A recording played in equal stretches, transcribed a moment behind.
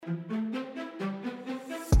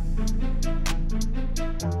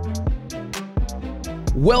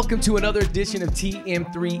Welcome to another edition of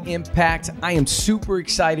TM3 Impact. I am super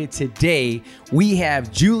excited today. We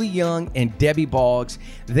have Julie Young and Debbie Boggs.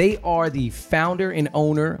 They are the founder and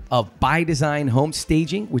owner of By Design Home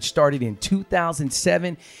Staging, which started in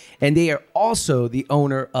 2007. And they are also the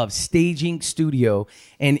owner of Staging Studio,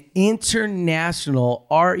 an international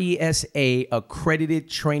RESA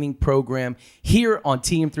accredited training program here on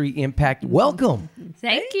TM3 Impact. Welcome.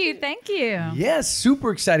 Thank you. Yes,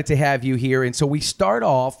 super excited to have you here. And so we start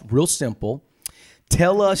off real simple.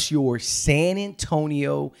 Tell us your San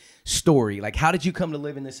Antonio story. Like, how did you come to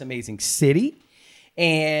live in this amazing city?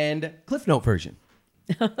 And Cliff Note version.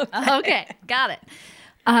 Okay, got it.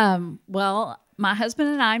 Well, my husband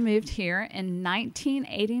and I moved here in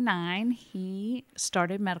 1989. He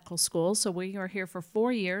started medical school, so we were here for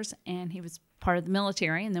 4 years, and he was part of the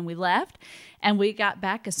military, and then we left, and we got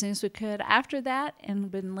back as soon as we could after that, and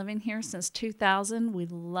been living here since 2000. We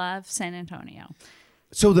love San Antonio.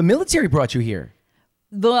 So the military brought you here?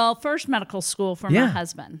 Well, first medical school for my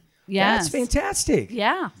husband. Yes. That's fantastic.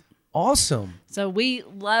 Yeah. Awesome. So we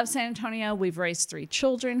love San Antonio. We've raised 3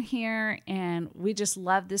 children here, and we just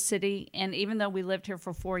love the city. And even though we lived here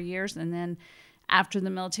for 4 years, and then after the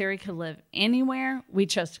military could live anywhere, we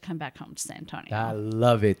chose to come back home to San Antonio. I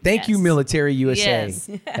love it. Thank you, Military USA. Yes.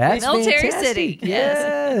 That's Military fantastic. City.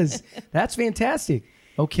 Yes. That's fantastic.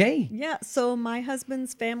 Okay. Yeah, so my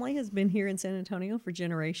husband's family has been here in San Antonio for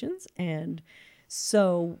generations, and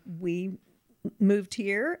so we moved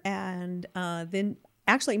here, and then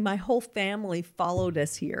actually my whole family followed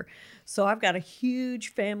us here. So I've got a huge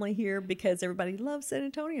family here because everybody loves San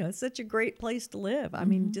Antonio. It's such a great place to live. I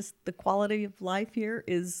mean, just the quality of life here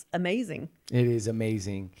is amazing. It is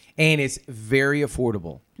amazing. And it's very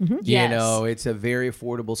affordable. You Yes. know, it's a very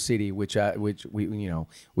affordable city, which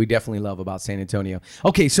we definitely love about San Antonio.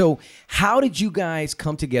 Okay, so how did you guys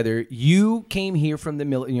come together? You came here from the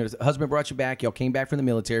military. Husband brought you back. Y'all came back from the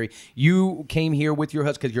military. You came here with your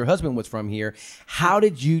husband because your husband was from here. How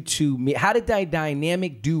did you two meet? How did that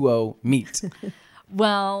dynamic duo meet?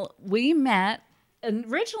 Well, we met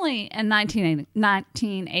originally in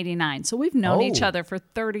 1989. So we've known each other for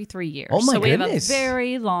 33 years. Oh, my so we goodness. have a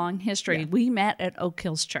very long history. We met at Oak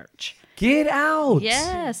Hills Church. Get out.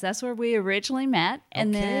 Yes, that's where we originally met.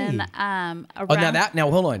 And then around...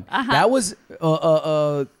 now hold on. That was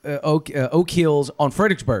Oak Hills on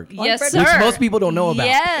Fredericksburg. Yes, Which sir. most people don't know about.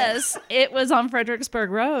 Yes, it was on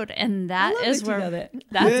Fredericksburg Road, and that love is that you where know that.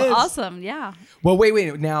 that's Yes. awesome. Yeah. Well,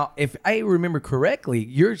 wait. Now, if I remember correctly,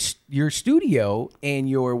 your studio and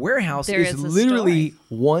your warehouse There is is a literally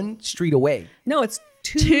one street away. No, it's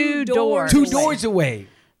Two two doors. Two away. doors away.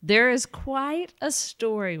 There is quite a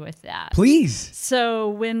story with that. Please. So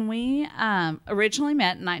when we originally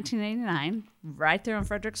met in 1989, right there on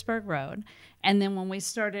Fredericksburg Road, and then when we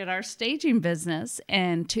started our staging business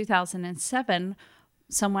in 2007,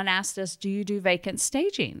 someone asked us, do you do vacant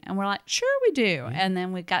staging? And we're like, sure we do. And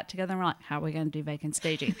then we got together and we're like, how are we going to do vacant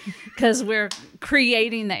staging? Because we're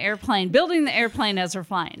creating the airplane, building the airplane as we're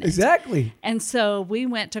flying it. Exactly. And so we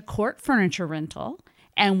went to Court Furniture Rental,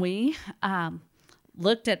 and we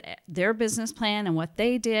looked at their business plan and what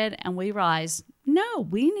they did, and we realized, no,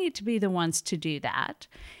 we need to be the ones to do that.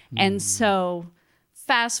 And so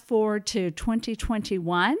fast forward to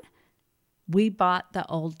 2021, we bought the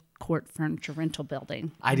old Court Furniture Rental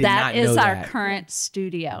building. I did not know That is our that. current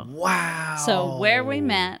studio. Wow. So where we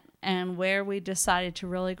met and where we decided to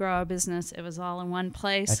really grow our business, it was all in one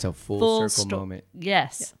place. That's a full circle moment.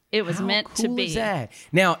 Yes, it was How meant cool to be. is that?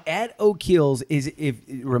 Now, at Oak Hills,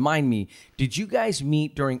 remind me, did you guys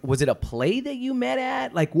meet was it a play that you met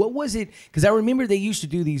at? Like, what was it? Because I remember they used to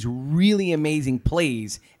do these really amazing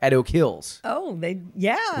plays at Oak Hills. Oh, they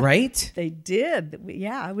Right? They did.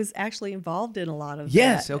 Yeah, I was actually involved in a lot of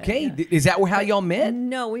Yes. that. Okay. Yeah. Is that how y'all met?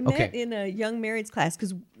 No, we met Okay. in a young marrieds class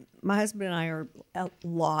because my husband and I are a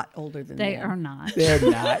lot older than They them. are not. They're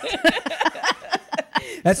not.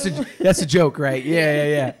 That's a joke, right?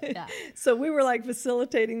 Yeah. So we were like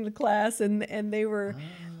facilitating the class, and they were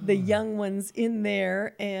the young ones in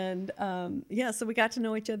there, and so we got to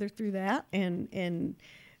know each other through that, and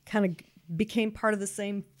kind of became part of the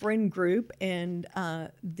same friend group. And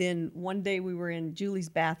then one day we were in Julie's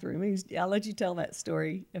bathroom. I'll let you tell that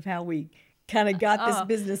story of how we kind of got this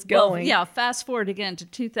business going. Well, yeah, fast forward again to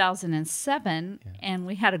 2007, and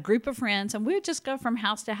we had a group of friends, and we would just go from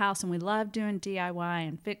house to house, and we loved doing DIY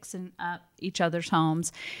and fixing up each other's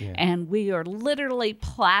homes. And we are literally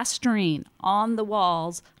plastering on the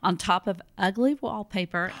walls on top of ugly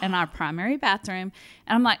wallpaper in our primary bathroom.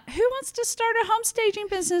 And I'm like, who wants to start a home staging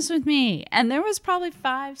business with me? And there was probably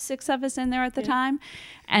 5, 6 of us in there at the time.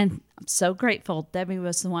 And I'm so grateful Debbie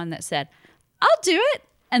was the one that said, I'll do it.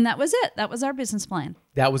 And that was it. That was our business plan.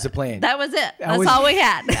 That was the plan. That was it. That's was- all we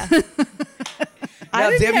had. I Now,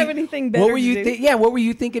 didn't Debbie, have anything better What were to you do. What were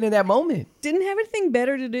you thinking in that moment? Didn't have anything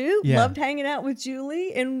better to do. Yeah. Loved hanging out with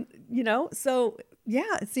Julie. And, so yeah,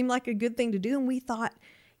 it seemed like a good thing to do. And we thought,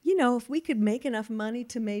 if we could make enough money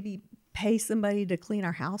to maybe pay somebody to clean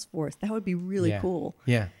our house for us, that would be really cool.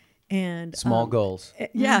 Yeah. And Small goals.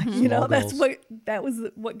 Yeah, Small that's goals. that was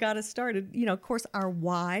what got us started. Of course, our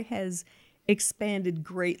why has expanded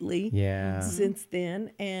greatly Yeah. since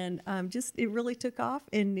then, and just it really took off.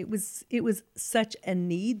 And it was such a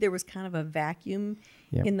need. There was kind of a vacuum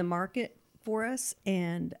Yep. in the market for us,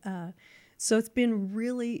 and so it's been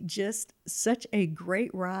really just such a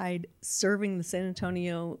great ride serving the San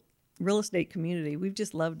Antonio real estate community. We've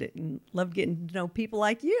just loved it and loved getting to know people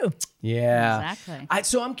like you. Yeah. Exactly.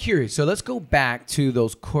 So I'm curious. So let's go back to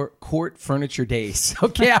those court furniture days.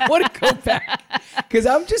 Okay. I want to go back because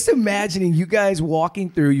I'm just imagining you guys walking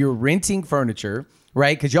through, you're renting furniture,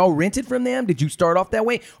 right? Because y'all rented from them. Did you start off that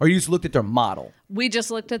way or you just looked at their model? We just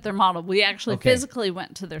looked at their model. We actually physically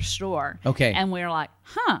went to their store. Okay. And we were like,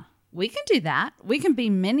 we can do that. We can be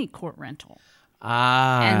mini court rental.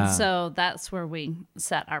 Ah. And so that's where we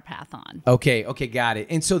set our path on. Okay, got it.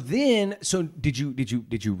 And so then, did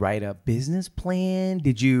you write a business plan?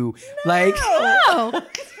 Did you No,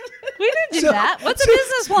 we didn't do that. What's a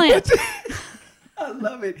business plan? I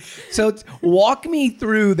love it. So walk me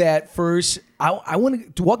through that first. I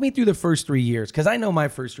want to walk me through the first 3 years because I know my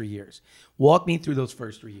first 3 years. Walk me through those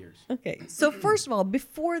first 3 years. Okay. So first of all,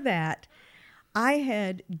 before that, I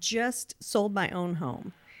had just sold my own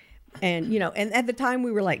home. And and at the time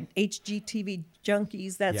we were like HGTV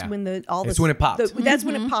junkies. That's when when it popped. That's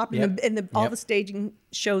when it popped, and all the staging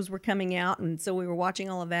shows were coming out, and so we were watching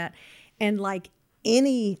all of that. And like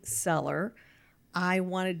any seller, I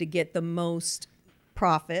wanted to get the most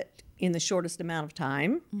profit in the shortest amount of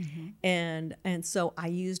time, and so I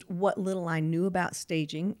used what little I knew about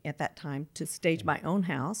staging at that time to stage my own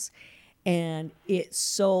house, and it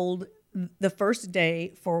sold the first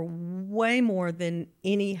day for way more than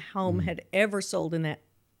any home had ever sold in that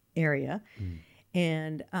area.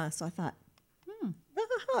 And so I thought,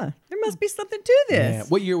 there must be something to this. Yeah.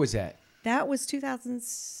 What year was that? That was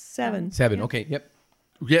 2007. Seven. Okay. Yep.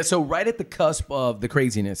 Yeah. So right at the cusp of the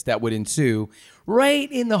craziness that would ensue,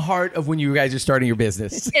 right in the heart of when you guys are starting your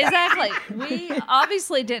business. Exactly. We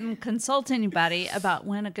obviously didn't consult anybody about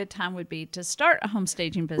when a good time would be to start a home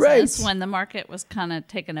staging business when the market was kind of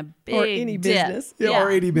taking a big Or any dip. business. Yeah,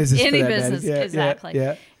 or any business for Any that matter. business, Yeah, exactly.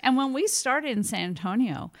 yeah. And when we started in San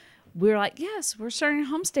Antonio, we were like, yes, we're starting a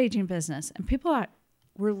home staging business. And people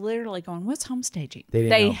were literally going, what's home staging? They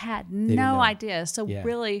didn't know. had They didn't no know. idea. So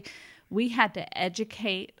really, we had to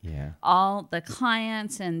educate all the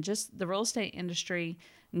clients and just the real estate industry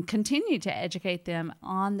and continue to educate them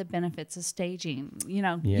on the benefits of staging. You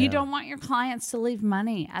don't want your clients to leave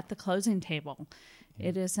money at the closing table.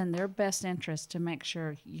 It is in their best interest to make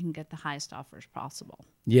sure you can get the highest offers possible.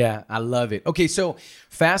 Yeah, I love it. Okay, so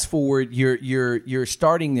fast forward, you're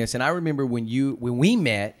starting this, and I remember when we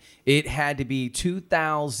met, it had to be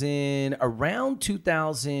around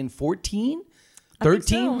 2014,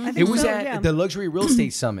 13. I think It was so, at yeah. the Luxury Real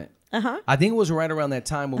Estate Summit. I think it was right around that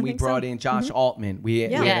time when we think brought so. in Josh Altman. We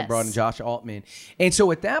had Yes. brought in Josh Altman. And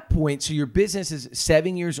so at that point, so your business is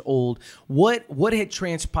 7 years old. What had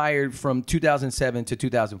transpired from 2007 to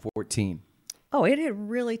 2014? Oh, it had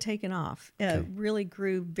really taken off. Really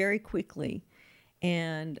grew very quickly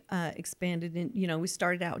and expanded. We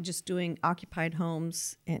started out just doing occupied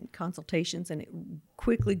homes and consultations, and it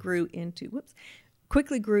quickly grew into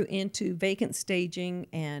vacant staging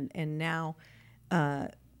and now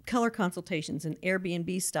color consultations and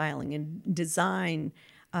Airbnb styling and design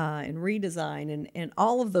and redesign and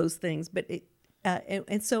all of those things. But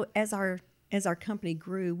and so as our company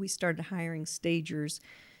grew, we started hiring stagers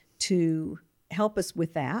to help us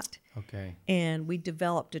with that. Okay. And we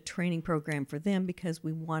developed a training program for them because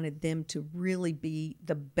we wanted them to really be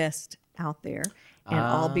the best out there and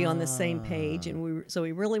all be on the same page. And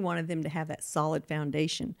we really wanted them to have that solid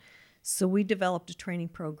foundation. So we developed a training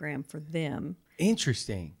program for them.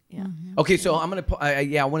 Interesting. Yeah. Okay, so I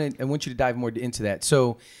want you to dive more into that.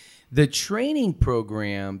 So the training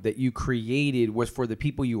program that you created was for the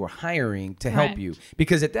people you were hiring to help Right. you.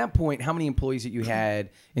 Because at that point, how many employees that you had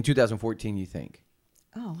in 2014, you think?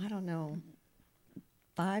 Oh, I don't know.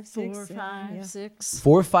 5, 6, 4, 7, 5, yeah. 6,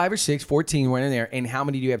 4, 5, or 6, 14 went in there. And how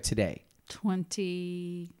many do you have today?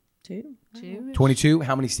 22. 2. 22.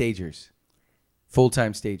 How many stagers?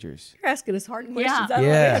 full-time stagers? You're asking us hard questions. Yeah. I don't know.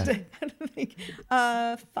 Yeah. I have to think.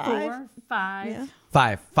 5. 4, 5. Yeah.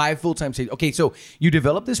 Five full-time stagers. Okay, so you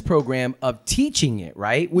developed this program of teaching it,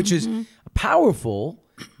 right? Which is powerful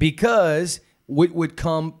because would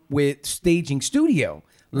come with staging studio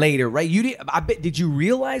later, right? Did you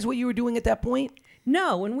realize what you were doing at that point?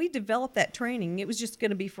 No, when we developed that training, it was just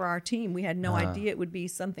going to be for our team. We had no idea it would be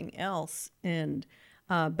something else. And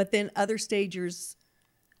but then other stagers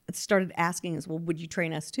started asking us, well, would you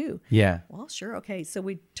train us too? Yeah. Well, sure. Okay. So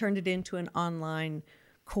we turned it into an online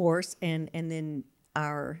course and then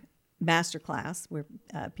our master class where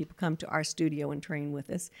people come to our studio and train with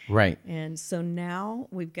us. Right. And so now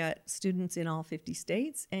we've got students in all 50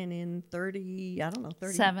 states and in 37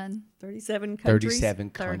 countries. 37 countries.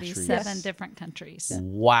 37 different countries.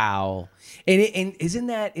 Wow. And isn't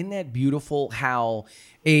that beautiful how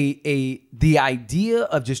the idea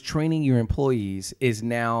of just training your employees is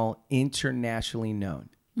now internationally known.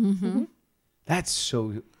 Mm-hmm. That's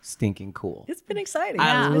so stinking cool. It's been exciting.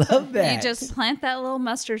 I love that. You just plant that little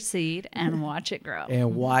mustard seed and watch it grow.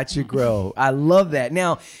 And watch it grow. I love that.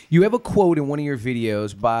 Now, you have a quote in one of your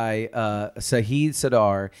videos by Saheed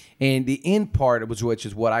Sadar, and the end part, which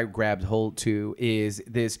is what I grabbed hold to, is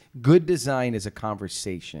this: good design is a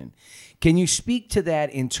conversation. Can you speak to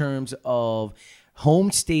that in terms of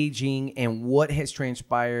home staging and what has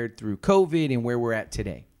transpired through COVID and where we're at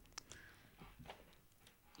today?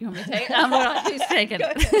 You want me to take it? I'm going to take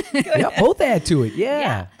it. Yeah, both add to it.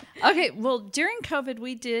 Yeah. Okay, well, during COVID,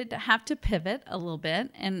 we did have to pivot a little bit.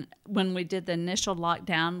 And when we did the initial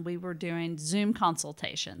lockdown, we were doing Zoom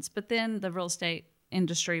consultations. But then the real estate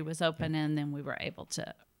industry was open, and then we were able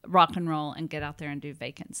to rock and roll and get out there and do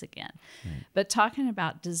vacants again. But talking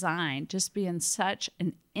about design just being such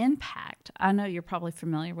an impact, I know you're probably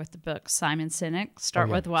familiar with the book Simon Sinek, Start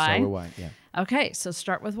with Why. Start with why, yeah. Okay, so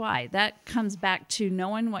start with why. That comes back to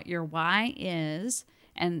knowing what your why is,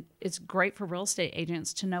 and it's great for real estate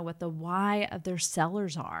agents to know what the why of their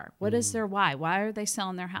sellers are. What is their why? Why are they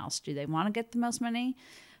selling their house? Do they want to get the most money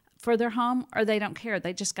for their home, or they don't care?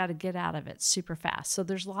 They just got to get out of it super fast. So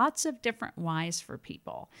there's lots of different whys for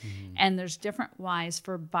people, and there's different whys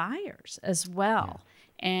for buyers as well.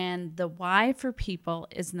 And the why for people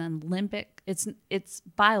is an limbic. It's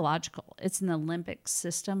biological. It's an limbic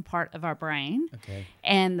system part of our brain. Okay.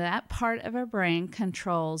 And that part of our brain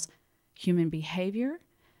controls human behavior,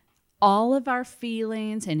 all of our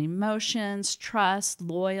feelings and emotions, trust,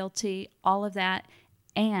 loyalty, all of that,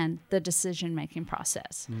 and the decision-making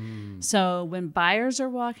process. So when buyers are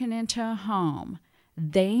walking into a home,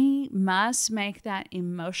 they must make that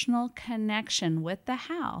emotional connection with the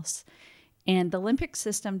house. And the limbic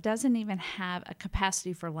system doesn't even have a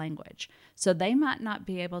capacity for language. So they might not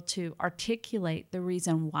be able to articulate the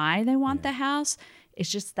reason why they want the house. It's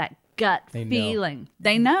just that gut feeling.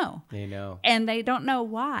 They know. They know. And they don't know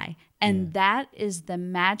why. And that is the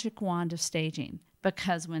magic wand of staging.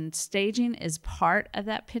 Because when staging is part of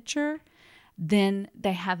that picture, then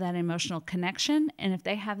they have that emotional connection. And if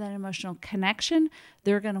they have that emotional connection,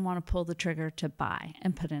 they're going to want to pull the trigger to buy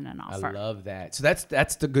and put in an offer. I love that. So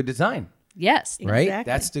that's the good design. Yes. Right? Exactly.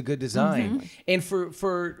 That's the good design. And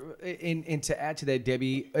and to add to that,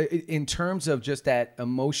 Debbie, in terms of just that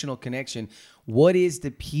emotional connection, what is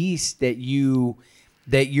the piece that you're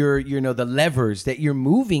the levers that you're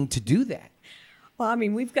moving to do that? Well, I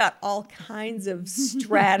mean, we've got all kinds of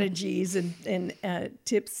strategies and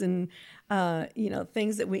tips and,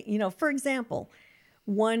 things that we, for example,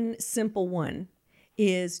 one simple one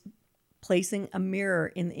is placing a mirror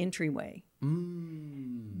in the entryway.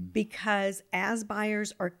 Because as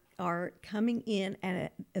buyers are coming in, and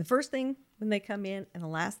the first thing when they come in and the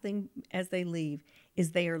last thing as they leave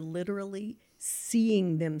is they are literally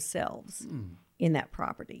seeing themselves in that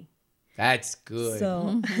property. That's good.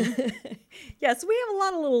 So, so we have a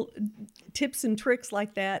lot of little tips and tricks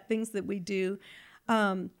like that, things that we do.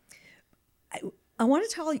 I want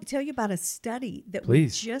to tell you about a study that we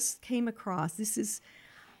just came across. This is,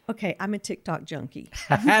 okay, I'm a TikTok junkie.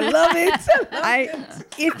 I love it.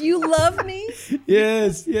 If you love me.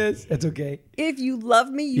 Yes, that's okay. If you love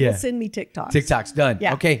me, you will send me TikToks. TikTok's done.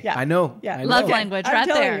 Yeah, okay, yeah, I know. yeah. I know. Love language right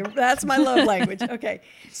there. You, that's my love language. Okay.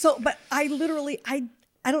 So, but I literally,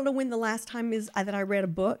 I don't know when the last time is that I read a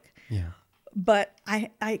book. Yeah. But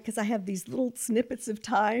because I have these little snippets of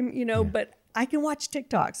time, but I can watch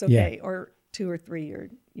TikToks, okay, or 2 or 3 or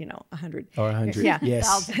 100 or 100. Yeah.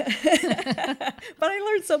 Yes. But I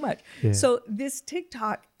learned so much. Yeah. So this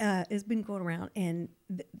TikTok has been going around, and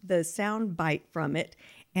the sound bite from it,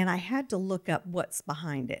 and I had to look up what's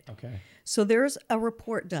behind it. Okay. So there's a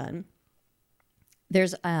report done.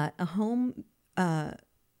 There's a home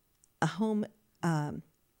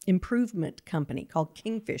improvement company called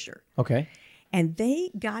Kingfisher. Okay. And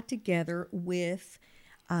they got together with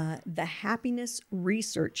the Happiness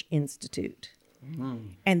Research Institute.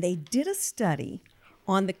 And they did a study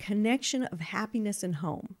on the connection of happiness and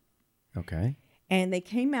home. Okay. And they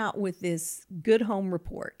came out with this Good Home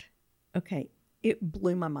Report. Okay, it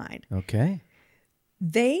blew my mind. Okay.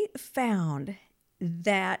 They found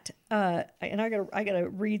that, and I gotta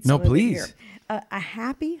read some No, of please. it here. A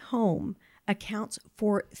happy home accounts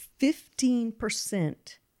for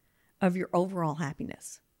 15% of your overall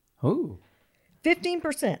happiness. Oh.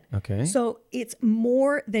 15%. Okay. So it's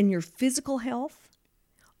more than your physical health,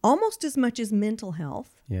 almost as much as mental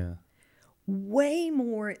health, Yeah. way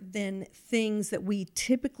more than things that we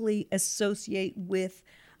typically associate with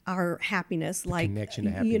our happiness, like connection to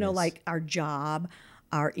you know, happiness. like our job,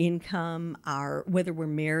 our income, our whether we're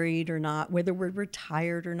married or not, whether we're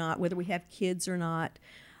retired or not, whether we have kids or not,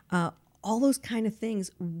 all those kind of things.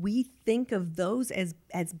 We think of those as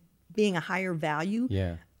being a higher value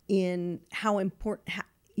Yeah. in how important,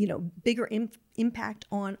 bigger impact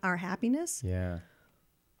on our happiness. Yeah.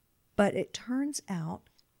 But it turns out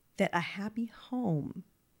that a happy home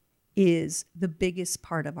is the biggest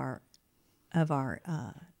part of our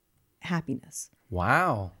happiness.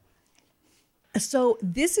 Wow. So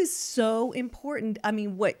this is so important. I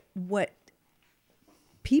mean, what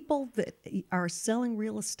people that are selling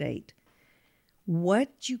real estate,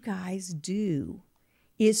 what you guys do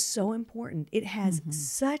is so important. It has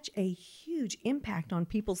such a huge impact on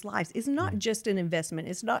people's lives. It's not just an investment.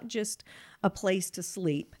 It's not just a place to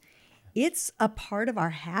sleep. It's a part of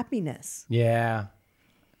our happess. Yeah.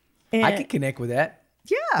 And I can connect with that.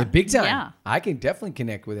 yeah. Big time. Yeah. I can definitely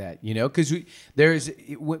connect with that,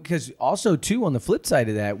 because also too, on the flip side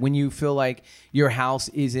of that, when you feel like your house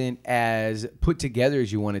isn't as put together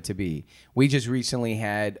as you want it to be. We just recently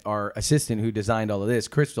had our assistant who designed all of this,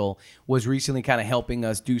 Crystal, was recently kind of helping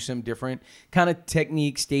us do some different kind of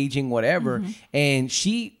technique, staging, whatever. And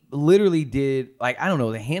she literally did like, I don't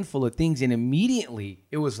know, a handful of things. And immediately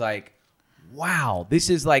it was like, wow, this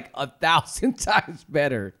is like 1,000 times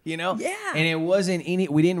better, Yeah. And it wasn't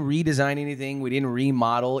we didn't redesign anything. We didn't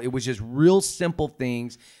remodel. It was just real simple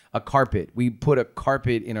things. A carpet. We put a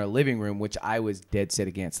carpet in our living room, which I was dead set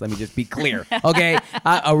against. Let me just be clear. Okay.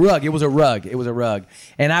 A rug. It was a rug.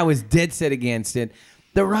 And I was dead set against it.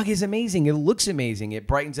 The rug is amazing. It looks amazing. It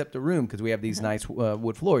brightens up the room because we have these nice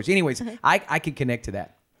wood floors. Anyways, I can connect to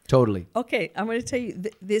that. Totally. Okay, I'm going to tell you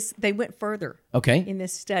this. They went further. Okay. In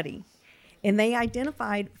this study, and they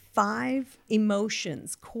identified 5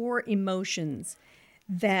 emotions, core emotions,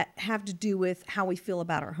 that have to do with how we feel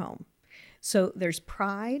about our home. So there's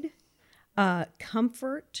pride,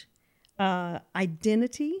 comfort,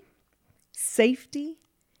 identity, safety,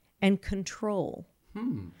 and control.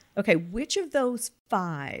 Okay, which of those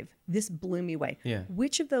 5? This blew me away. Yeah.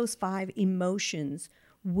 Which of those 5 emotions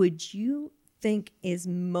would you think is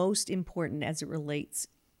most important as it relates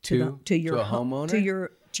to your a homeowner?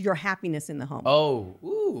 to your happiness in the home? Oh,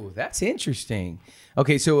 ooh, that's interesting.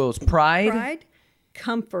 Okay, so it was pride,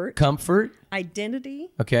 comfort, identity,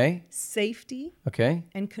 okay, safety, okay,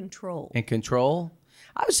 and control. and control.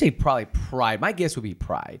 I would say probably pride. My guess would be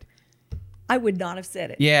pride. I would not have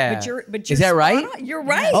said it. Yeah. But you're Is that spot right? on. You're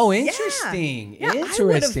right. Oh, Yeah. interesting. Yeah. I would have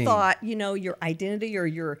Interesting. thought, your identity or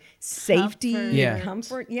your safety, Comfort. Yeah.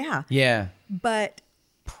 comfort. Yeah. Yeah, But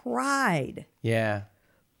pride. yeah,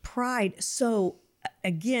 So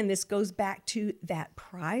again, this goes back to that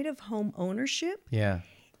pride of home ownership yeah,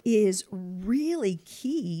 is really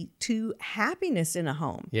key to happiness in a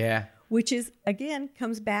home. yeah, Which is, again,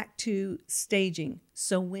 comes back to staging.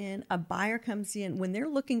 So when a buyer comes in, when they're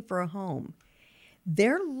looking for a home,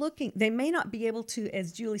 they may not be able to,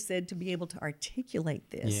 as Julie said, to be able to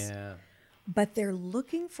articulate this, yeah. but they're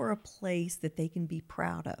looking for a place that they can be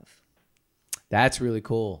proud of. That's really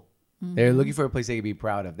cool. They're looking for a place they can be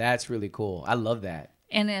proud of. That's really cool. I love that.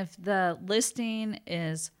 And if the listing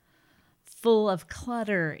is full of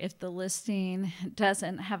clutter, if the listing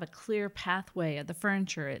doesn't have a clear pathway of the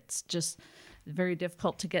furniture, it's just very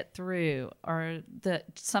difficult to get through, or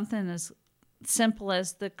something as simple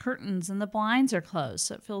as the curtains and the blinds are closed,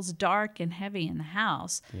 so it feels dark and heavy in the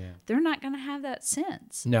house. Yeah. They're not going to have that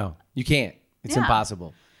sense. No, you can't. It's Yeah.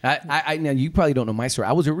 impossible. I now you probably don't know my story.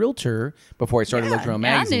 I was a realtor before I started Yeah. Look Around Yeah,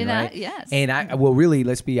 I Magazine, knew right? that, yes. And really,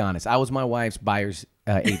 let's be honest. I was my wife's buyer's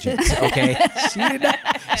agent. Okay,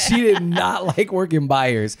 She did not like working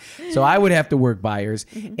buyers. So I would have to work buyers.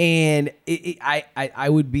 And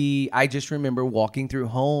I just remember walking through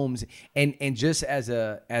homes and just as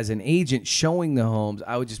an agent showing the homes,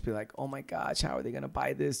 I would just be like, oh my gosh, how are they going to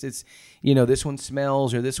buy this? It's, this one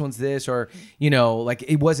smells or this one's this, or, like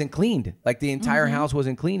it wasn't cleaned. Like the entire house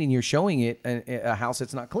wasn't clean and you're showing it a house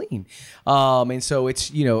that's not clean. And so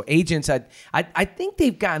it's, agents, I think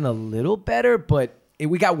they've gotten a little better, but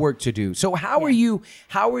we got work to do. So how are you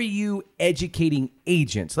educating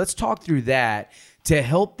agents? Let's talk through that to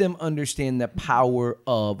help them understand the power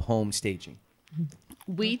of home staging.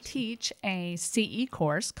 We teach a CE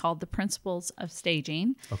course called the Principles of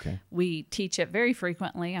Staging. Okay. We teach it very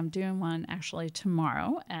frequently. I'm doing one actually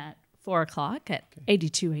tomorrow at 4:00 at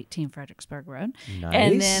 8218 Fredericksburg Road. Nice.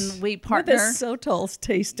 And then we partner. With the Sotol's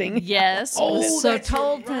tasting. Yes. That's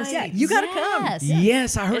told right. us. Yeah, you got to come.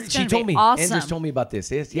 Yes, I heard. It's She gonna told be me. awesome. Andrews told me about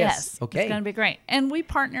this. Yes. Okay. It's going to be great. And we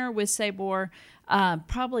partner with Sabor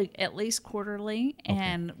probably at least quarterly,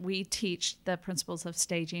 and we teach the principles of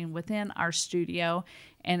staging within our studio.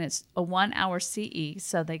 And it's a 1 hour CE,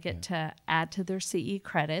 so they get to add to their CE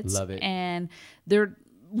credits. Love it. And they're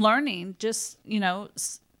learning just,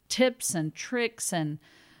 tips and tricks and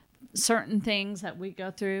certain things that we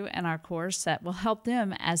go through in our course that will help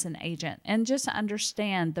them as an agent and just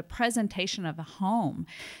understand the presentation of a home.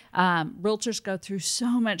 Realtors go through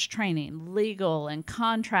so much training, legal and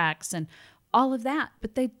contracts and all of that,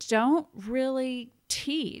 but they don't really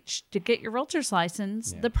teach to get your realtor's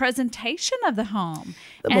license the presentation of the home.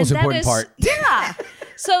 The most important part. Yeah.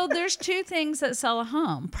 So there's two things that sell a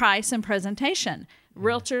home: price and presentation.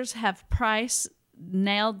 Realtors have price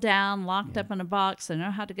nailed down, locked up in a box. They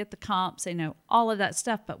know how to get the comps. They know all of that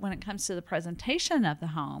stuff. But when it comes to the presentation of the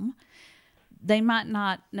home, they might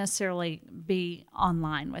not necessarily be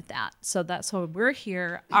online with that. So that's why we're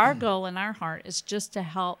here. Our goal in our heart is just to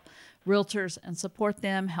help realtors and support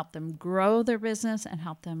them, help them grow their business, and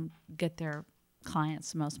help them get their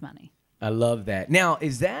clients the most money. I love that. Now,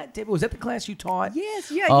 was that the class you taught?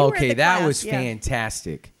 Yes, yeah. You were at the that class, was yeah.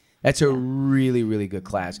 fantastic. That's a really, really good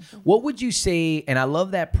class. What would you say, and I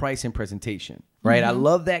love that price and presentation, right? I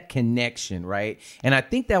love that connection, right? And I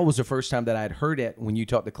think that was the first time that I'd heard it when you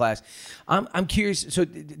taught the class. I'm curious. So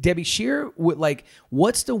Debbie, share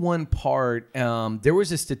what's the one part, there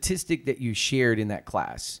was a statistic that you shared in that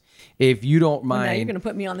class. If you don't mind. Now you're going to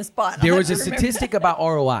put me on the spot. There was a statistic about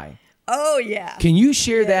ROI. Oh, yeah. Can you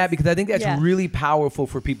share that? Because I think that's Yeah. really powerful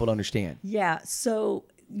for people to understand. Yeah. So,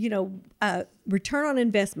 return on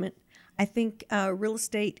investment, I think real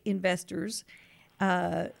estate investors,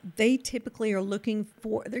 they typically are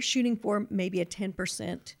they're shooting for maybe a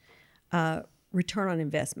 10% return on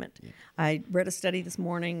investment. Yeah. I read a study this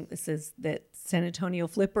morning that says that San Antonio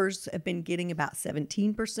flippers have been getting about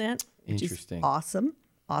 17%, which is awesome.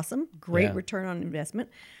 Great return on investment.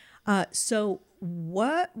 So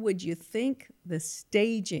what would you think the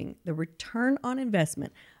return on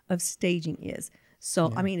investment of staging is?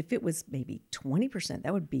 So, I mean, if it was maybe 20%,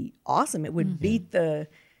 that would be awesome. It would beat the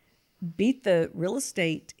real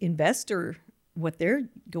estate investor, what they're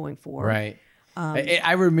going for. Right.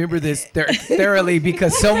 I remember this thoroughly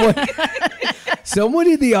because someone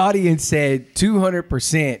in the audience said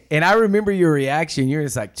 200%. And I remember your reaction. You're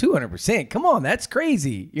just like, 200%? Come on, that's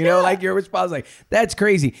crazy. Like your response, like, that's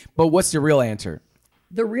crazy. But what's the real answer?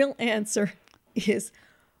 The real answer is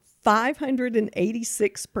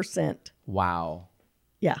 586%. Wow.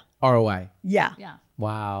 Yeah. ROI. Yeah. Yeah.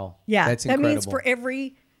 Wow. Yeah. That's incredible. That means for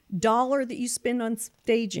every $1 that you spend on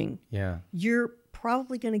staging, you're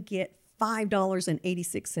probably going to get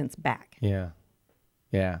 $5.86 back. Yeah.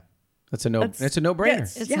 Yeah. That's a no-brainer. It's a no-brainer.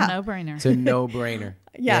 It's a no-brainer.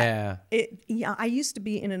 Yeah. I used to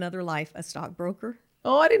be in another life a stockbroker.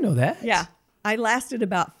 Oh, I didn't know that. Yeah. I lasted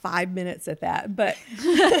about 5 minutes at that, but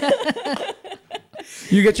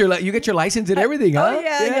you get your license and everything, huh? Oh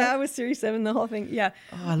yeah. I was Series 7, the whole thing. Yeah.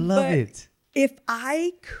 Oh, I love it. If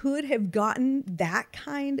I could have gotten that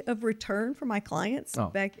kind of return for my clients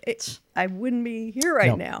I wouldn't be here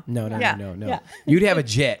right now. No. Yeah. You'd have a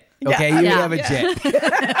jet. Okay, you'd have a jet.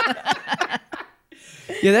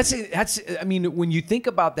 Yeah, that's. I mean, when you think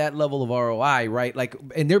about that level of ROI, right? Like,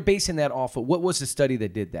 and they're basing that off of what was the study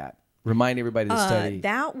that did that? Remind everybody the study.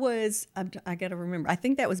 That was, I got to remember. I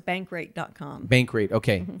think that was Bankrate.com. Bankrate.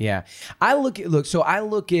 Okay. Mm-hmm. Yeah. I look at,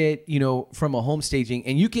 from a home staging,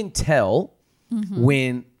 and you can tell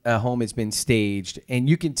when a home has been staged, and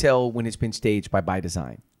you can tell when it's been staged by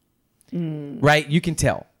Design. Right? You can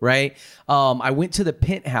tell, right? I went to the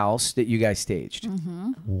penthouse that you guys staged.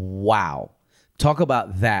 Wow. Talk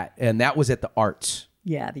about that. And that was at the Arts.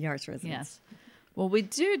 Yeah, the Arts Residence. Yes. Well, we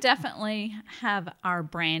do definitely have our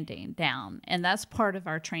branding down, and that's part of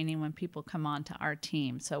our training when people come on to our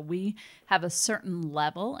team. So we have a certain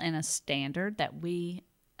level and a standard that we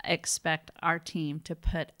expect our team to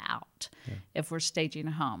put out if we're staging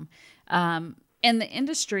a home. In the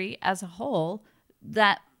industry as a whole,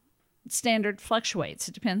 that standard fluctuates.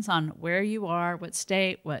 It depends on where you are, what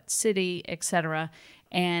state, what city, etc.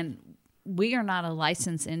 And we are not a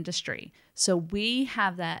licensed industry. So we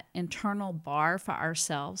have that internal bar for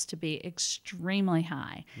ourselves to be extremely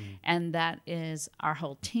high. And that is, our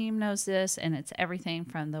whole team knows this, and it's everything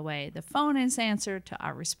from the way the phone is answered to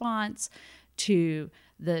our response to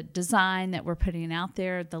the design that we're putting out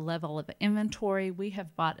there, the level of inventory. We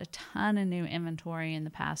have bought a ton of new inventory in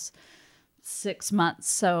the past 6 months.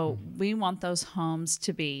 So we want those homes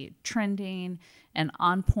to be trending and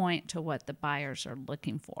on point to what the buyers are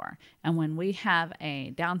looking for. And when we have a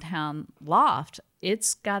downtown loft,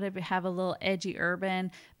 it's got to have a little edgy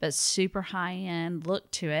urban, but super high end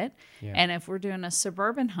look to it. Yeah. And if we're doing a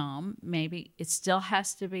suburban home, maybe it still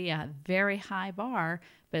has to be a very high bar,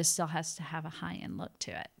 but it still has to have a high end look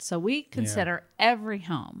to it. So we consider every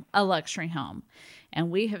home a luxury home.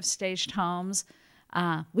 And we have staged homes.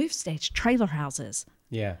 We've staged trailer houses.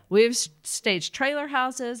 Yeah. We've staged trailer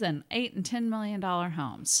houses and $8 and $10 million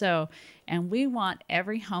homes. So, and we want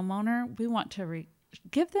every homeowner, we want to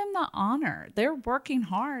give them the honor. They're working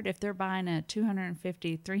hard if they're buying a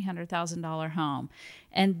 $250,000, $300,000 home,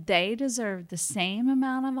 and they deserve the same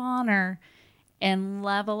amount of honor and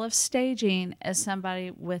level of staging as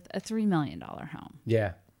somebody with a $3 million home.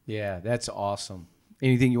 Yeah. Yeah. That's awesome.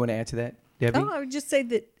 Anything you want to add to that, Debbie? Oh, I would just say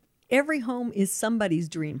that every home is somebody's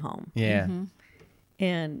dream home. Yeah.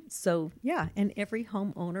 And so, and every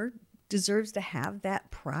homeowner deserves to have that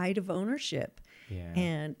pride of ownership. Yeah.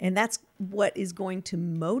 And that's what is going to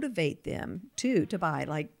motivate them to buy.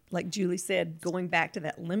 Like Julie said, going back to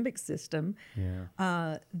that limbic system,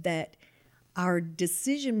 that our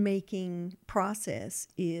decision-making process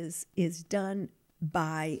is done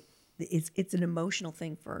by, it's an emotional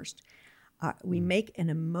thing first. We make an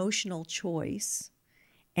emotional choice,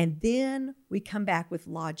 and then we come back with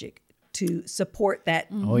logic to support that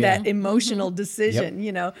emotional decision.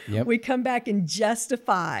 We come back and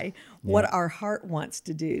justify what our heart wants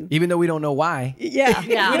to do, even though we don't know why. Yeah.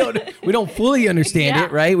 we don't fully understand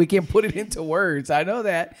it, right? We can't put it into words. I know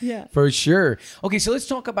that for sure. Okay, so let's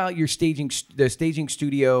talk about your staging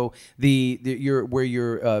studio, where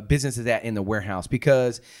your business is at in the warehouse,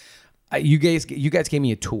 because you guys gave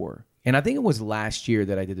me a tour, and I think it was last year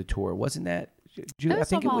that I did the tour, wasn't that? I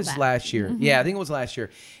think it was last year. Yeah, I think it was last year.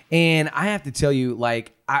 And I have to tell you,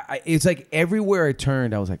 like, it's like everywhere I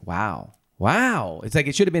turned, I was like, wow. It's like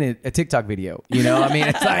it should have been a TikTok video. I mean,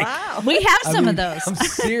 it's like we have some of those. I'm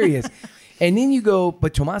serious. And then you go,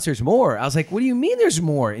 but Tomas, there's more. I was like, what do you mean there's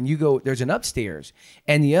more? And you go, there's an upstairs.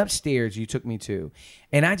 And the upstairs you took me to.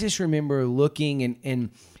 And I just remember looking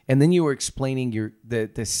and then you were explaining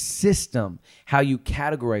the system, how you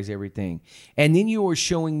categorize everything. And then you were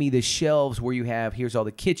showing me the shelves where you have, here's all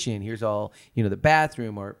the kitchen, here's all, the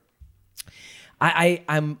bathroom. Or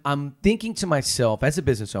I'm thinking to myself as a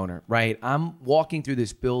business owner, right? I'm walking through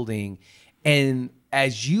this building, and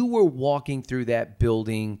as you were walking through that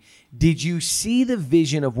building, did you see the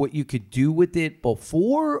vision of what you could do with it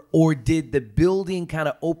before, or did the building kind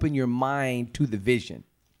of open your mind to the vision?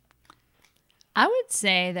 I would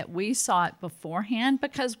say that we saw it beforehand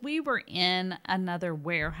because we were in another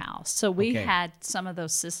warehouse. So we had some of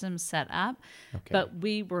those systems set up, but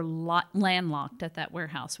we were landlocked at that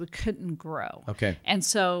warehouse. We couldn't grow. And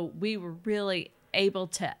so we were really able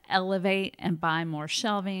to elevate and buy more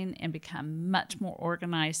shelving and become much more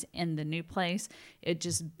organized in the new place. It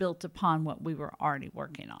just built upon what we were already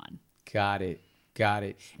working on. Got it.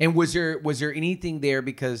 And was there anything there?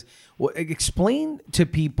 Because explain to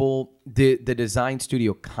people the design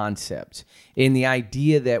studio concept and the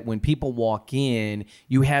idea that when people walk in,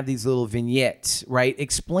 you have these little vignettes, right?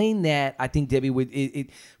 Explain that. I think Debbie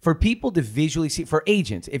would for people to visually see, for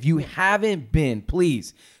agents. If you haven't been,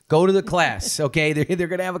 please go to the class. Okay, they're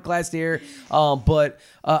gonna have a class there, but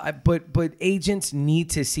agents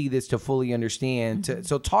need to see this to fully understand.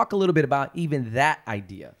 So talk a little bit about even that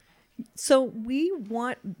idea. So we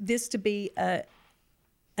want this to be a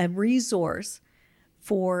resource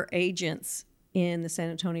for agents in the San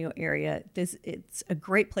Antonio area. It's a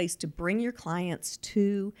great place to bring your clients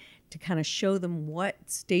to kind of show them what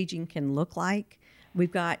staging can look like.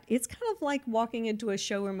 It's kind of like walking into a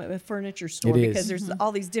showroom at a furniture store, because there's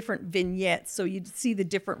all these different vignettes. So you see the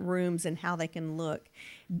different rooms and how they can look,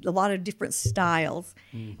 a lot of different styles.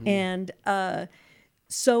 And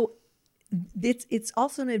so it's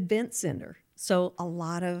also an event center. So a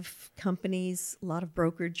lot of companies, a lot of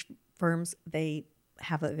brokerage firms, they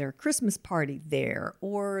have their Christmas party there,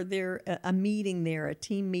 or their a meeting there, a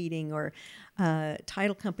team meeting, or a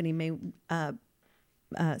title company may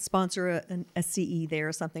sponsor a CE there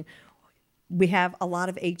or something. We have a lot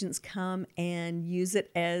of agents come and use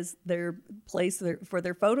it as their place for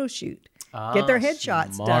their photo shoot. Get their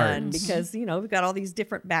headshots done, because we've got all these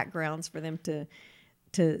different backgrounds for them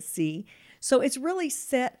to see. So it's really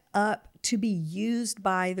set up to be used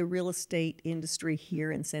by the real estate industry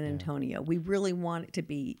here in San Antonio. We really want it to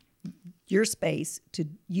be your space to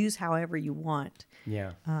use however you want.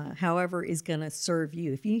 Yeah. However is going to serve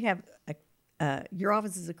you. If you have your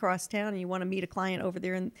office is across town and you want to meet a client over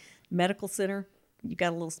there in the medical center, you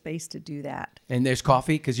got a little space to do that. And there's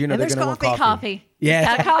coffee, because they're going to want Coffee.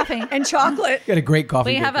 Yeah. Got coffee. And chocolate. Got a great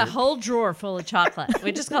coffee. We have a maker. whole drawer full of chocolate.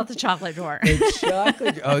 We just call it the chocolate drawer.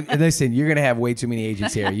 Chocolate. Oh, listen, you're going to have way too many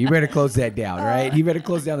agents here. You better close that down, right? You better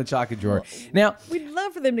close down the chocolate drawer. Now, We'd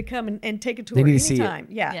love for them to come and take a tour They need to see it. anytime.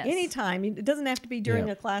 Yeah, Yes. anytime. It doesn't have to be during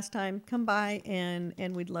Yeah. a class time. Come by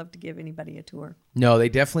and we'd love to give anybody a tour. no, they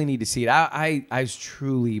definitely need to see it. I was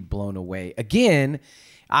truly blown away. Again,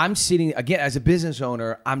 I'm sitting, as a business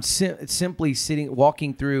owner, I'm simply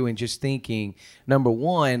walking through and just thinking, number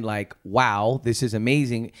one, like, wow, this is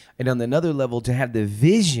amazing. And on another level, to have the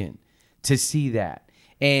vision to see that.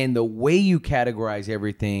 And the way you categorize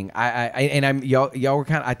everything, y'all were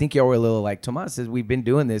I think y'all were a little like, Tomas says, we've been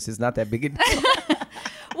doing this. It's not that big a deal.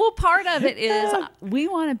 Well, part of it is we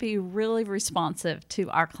want to be really responsive to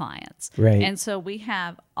our clients. Right. And so we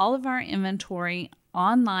have all of our inventory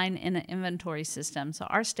online in an inventory system. So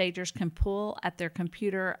our stagers can pull at their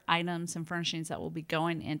computer items and furnishings that will be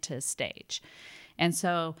going into a stage. And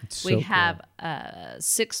so we have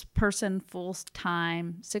six people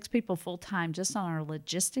full-time just on our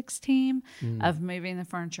logistics team of moving the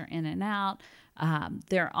furniture in and out.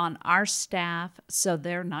 They're on our staff, so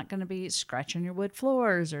they're not going to be scratching your wood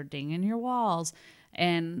floors or dinging your walls.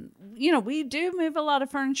 And, we do move a lot of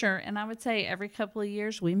furniture, and I would say every couple of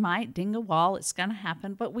years we might ding a wall. It's going to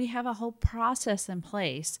happen, but we have a whole process in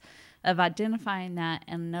place of identifying that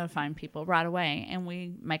and notifying people right away, and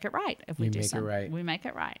we make it right. If we do something, we make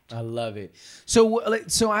it right. I love it. So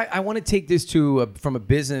I want to take this to from a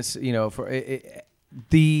business, from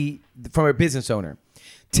a business owner.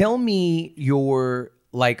 Tell me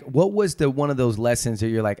what was one of those lessons that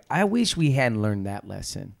you're like, I wish we hadn't learned that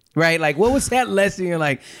lesson. Right? Like, what was that lesson? You're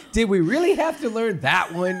like, did we really have to learn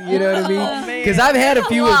that one? You know what I mean? Because I've had a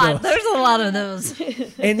few of those. There's a lot of those.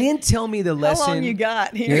 And then tell me the lesson. How long you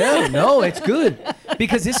got here? Yeah, no, it's good.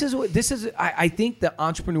 Because I think the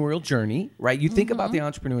entrepreneurial journey, right? You think about the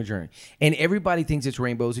entrepreneurial journey, and everybody thinks it's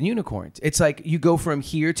rainbows and unicorns. It's like you go from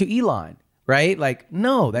here to Elon. Right? Like,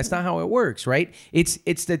 no, that's not how it works, right?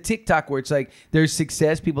 It's the TikTok where it's like there's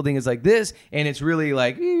success. People think it's like this, and it's really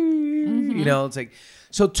like, it's like,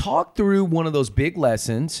 so talk through one of those big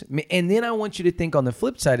lessons. And then I want you to think on the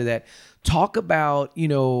flip side of that, talk about,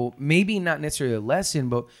 maybe not necessarily a lesson,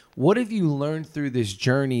 but what have you learned through this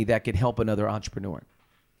journey that could help another entrepreneur?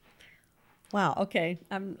 Wow. Okay.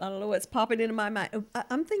 I don't know what's popping into my mind.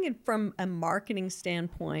 I'm thinking from a marketing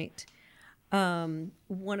standpoint.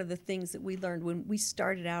 One of the things that we learned when we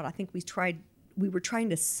started out, I think we were trying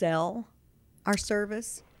to sell our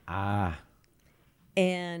service. And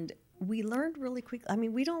we learned really quickly. I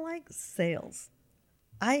mean, we don't like sales.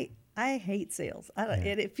 I hate sales.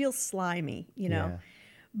 It feels slimy, Yeah.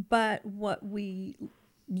 But what we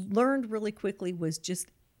learned really quickly was just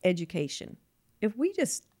education. If we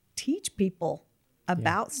just teach people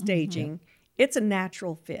about staging, it's a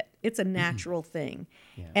natural fit. It's a natural thing.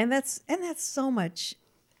 Yeah. And that's so much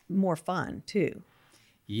more fun too.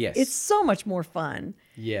 Yes. It's so much more fun.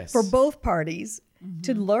 Yes. For both parties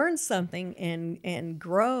to learn something and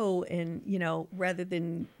grow and, rather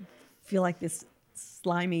than feel like this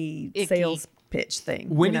slimy Icky sales pitch thing.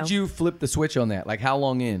 When did you flip the switch on that? Like, how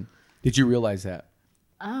long in did you realize that?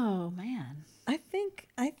 Oh, man. I think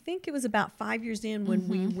it was about 5 years in when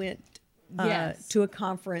we went to a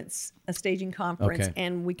conference, a staging conference,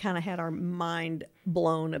 and we kind of had our mind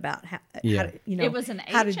blown about how to, it was an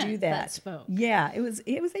how to do agent that spoke. Yeah, it was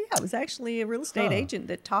actually a real estate agent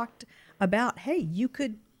that talked about, hey, you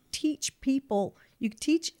could teach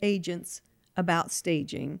agents about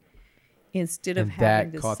staging instead of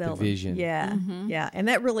having to caught sell the vision. them. Yeah, yeah, and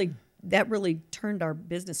that really turned our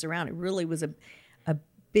business around. It really was a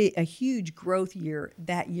huge growth year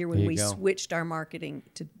that year when we switched our marketing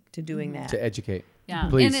to doing that. To educate. Yeah.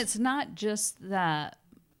 Please. And it's not just the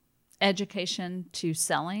education to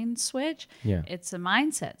selling switch. Yeah. It's a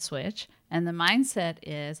mindset switch. And the mindset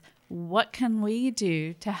is what can we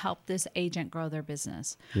do to help this agent grow their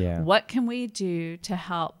business? Yeah. What can we do to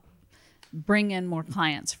help bring in more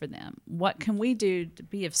clients for them? What can we do to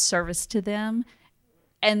be of service to them?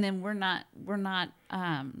 And then we're not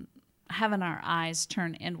having our eyes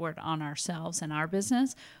turn inward on ourselves and our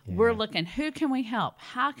business. Yeah. We're looking, who can we help?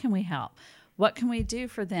 How can we help? What can we do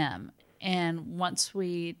for them? And once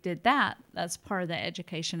we did that, that's part of the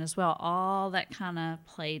education as well. All that kind of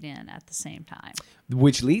played in at the same time.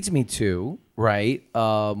 Which leads me to, right,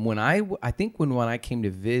 when I think when I came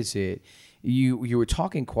to visit, you were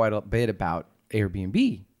talking quite a bit about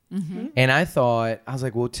Airbnb. Mm-hmm. And I was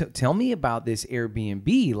like, well, tell me about this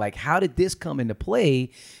Airbnb. Like, how did this come into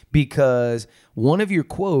play? Because one of your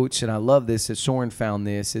quotes, and I love this, that Soren found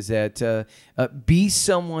this, is that be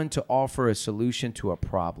someone to offer a solution to a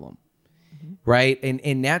problem. Right.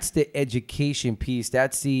 And that's the education piece.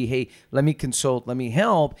 That's the, hey, let me consult, let me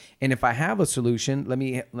help. And if I have a solution,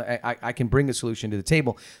 I can bring a solution to the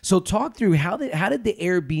table. So talk through how did the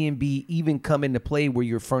Airbnb even come into play where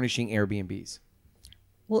you're furnishing Airbnbs?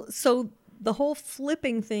 Well, so the whole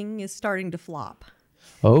flipping thing is starting to flop.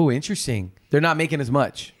 Oh, interesting. They're not making as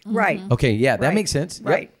much. Right. Okay. Yeah, that Right. makes sense.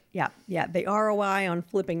 Right. Yep. Yeah. The ROI on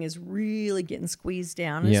flipping is really getting squeezed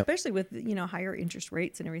down, Yep. especially with, higher interest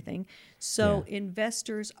rates and everything. So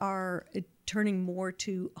investors are turning more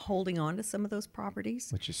to holding on to some of those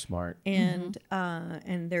properties, Which is smart. and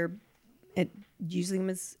they're using them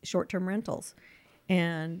as short-term rentals.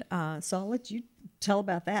 And so I'll let you tell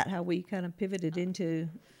about that, how we kind of pivoted into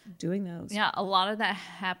doing those. Yeah, a lot of that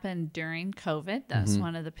happened during COVID. That's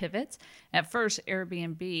one of the pivots. At first,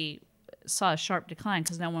 Airbnb saw a sharp decline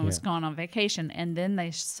because no one was going on vacation. And then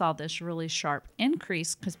they saw this really sharp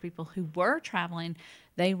increase because people who were traveling,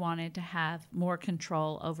 they wanted to have more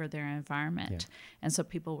control over their environment. Yeah. And so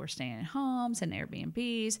people were staying in homes and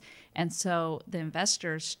Airbnbs. And so the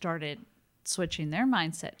investors started switching their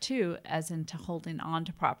mindset too, as into holding on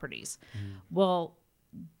to properties. Well,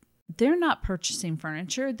 they're not purchasing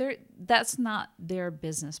furniture. That's not their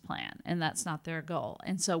business plan, and that's not their goal.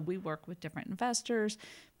 And so we work with different investors,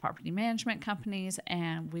 property management companies,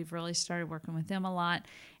 and we've really started working with them a lot.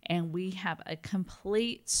 And we have a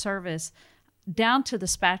complete service down to the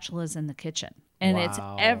spatulas in the kitchen. And It's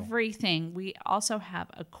everything. We also have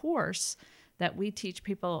a course that we teach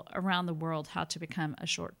people around the world how to become a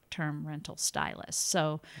short-term rental stylist.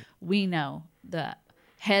 So we know the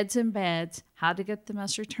heads and beds, how to get the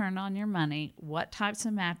most return on your money, what types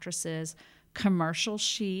of mattresses, commercial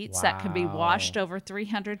sheets that can be washed over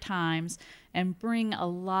 300 times, and bring a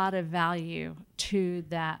lot of value to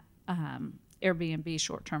that Airbnb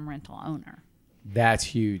short-term rental owner. That's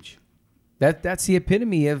huge. That's the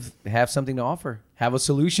epitome of have something to offer, have a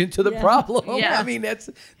solution to the problem. Yeah. I mean,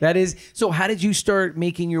 that is. So how did you start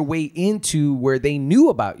making your way into where they knew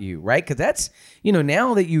about you, right? Because that's,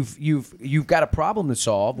 now that you've got a problem to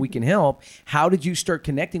solve, we can help. How did you start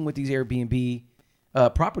connecting with these Airbnb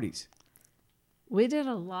properties? We did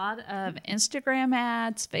a lot of Instagram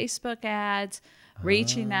ads, Facebook ads,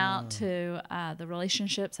 reaching out to the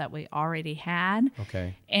relationships that we already had.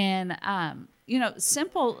 Okay. And,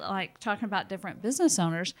 simple, like talking about different business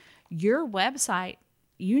owners, your website,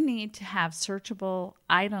 you need to have searchable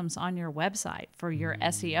items on your website for your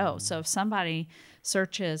SEO. So if somebody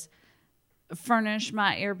searches furnish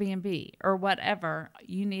my Airbnb or whatever,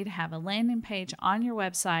 you need to have a landing page on your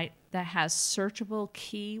website that has searchable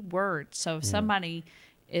keywords. So if somebody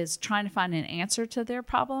is trying to find an answer to their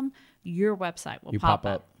problem, your website will pop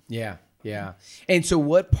up. Yeah. Yeah. And so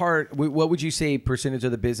what would you say percentage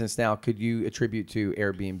of the business now could you attribute to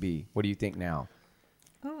Airbnb? What do you think now?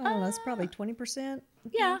 Oh, that's probably 20%.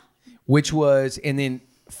 Yeah. Which was, and then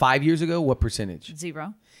 5 years ago, what percentage?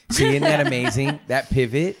 0. See, isn't that amazing? That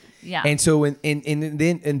pivot. Yeah. And so, and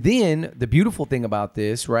then the beautiful thing about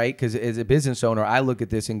this, right? Because as a business owner, I look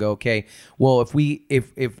at this and go, okay, well,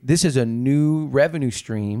 if this is a new revenue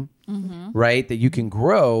stream, right, that you can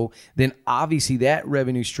grow, then obviously that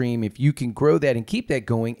revenue stream, if you can grow that and keep that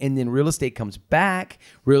going, and then real estate comes back,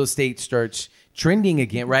 real estate starts trending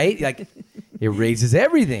again, right? Like it raises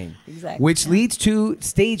everything. Exactly. Which leads to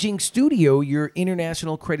Staging Studio, your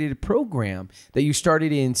international accredited program that you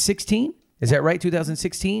started in 2016. Is that right?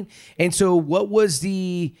 2016. And so what was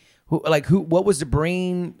the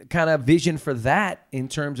brain kind of vision for that in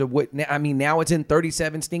terms of now it's in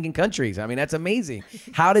 37 stinking countries. I mean, that's amazing.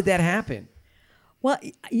 How did that happen? Well,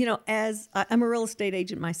 as I'm a real estate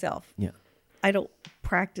agent myself. Yeah. I don't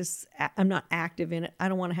practice. I'm not active in it. I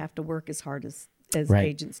don't want to have to work as hard as Right.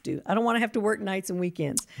 agents do. I don't want to have to work nights and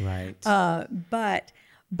weekends. Right. But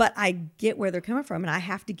I get where they're coming from, and I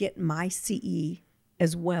have to get my CE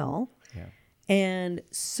as well. Yeah. And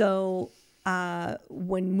so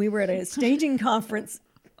when we were at a staging conference,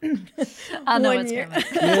 I know one it's year.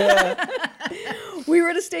 coming. We were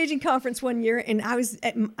at a staging conference one year, and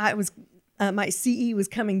my CE was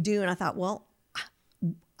coming due, and I thought, well,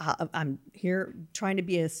 I'm here trying to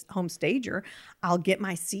be a home stager. I'll get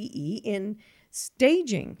my CE in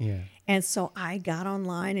staging. Yeah. And so I got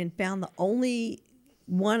online and found the only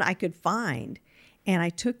one I could find, and I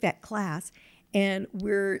took that class. And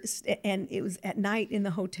it was at night in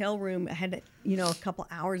the hotel room. I had, a couple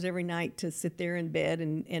hours every night to sit there in bed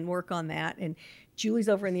and work on that. And Julie's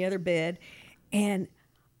over in the other bed. And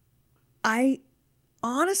I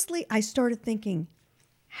started thinking,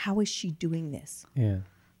 how is she doing this? Yeah.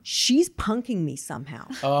 She's punking me somehow.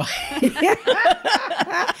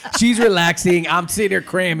 She's relaxing. I'm sitting there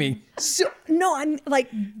cramming. So, no, I'm like,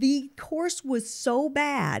 the course was so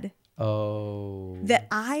bad that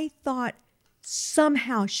I thought,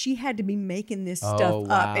 somehow she had to be making this stuff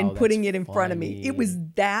up and putting it in front of me. It was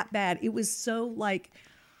that bad. It was so like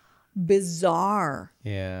bizarre.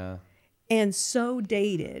 Yeah. And so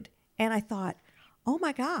dated. And I thought, oh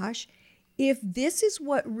my gosh, if this is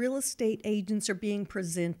what real estate agents are being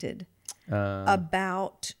presented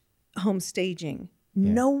about home staging,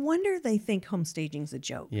 no wonder they think home staging's a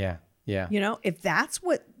joke. Yeah. Yeah. If that's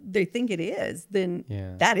what they think it is, then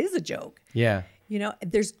that is a joke. Yeah.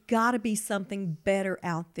 There's got to be something better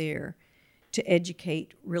out there to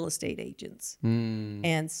educate real estate agents.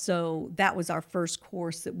 And so that was our first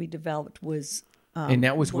course that we developed was. And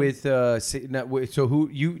that was with, so who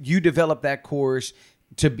you developed that course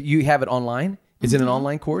you have it online? Is it an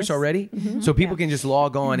online course already? Mm-hmm. So people can just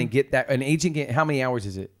log on and get that. An agent how many hours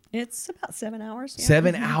is it? It's about 7 hours. Yeah.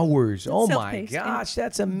 7 hours. Oh my self-paced, gosh,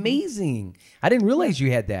 that's amazing. I didn't realize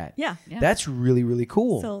you had that. Yeah. That's really, really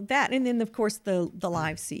cool. So that, and then of course the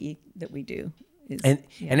live CE that we do. And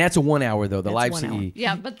that's a 1 hour though, the live That's CE. 1 hour.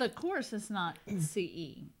 Yeah, but the course is not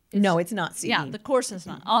CE. No, it's not CE. Yeah, the course is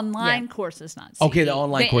not. Online course is not CE. Okay, the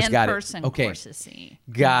online course, got it. in-person Okay. course is CE.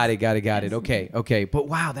 Got it. Okay. But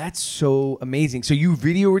wow, that's so amazing. So you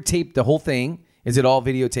videotaped the whole thing. Is it all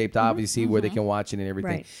videotaped, obviously, where they can watch it and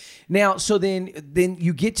everything? Right. Now, so then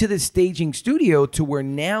you get to the staging studio to where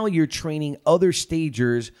now you're training other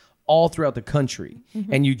stagers all throughout the country.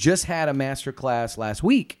 And you just had a master class last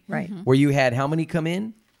week. Right. Where you had how many come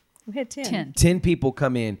in? We had 10. 10 people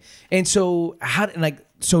come in. And so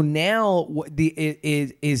so now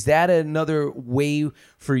is that another way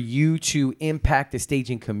for you to impact the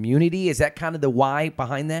staging community? Is that kind of the why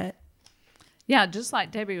behind that? Yeah, just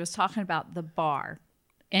like Debbie was talking about the bar.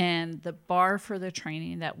 And the bar for the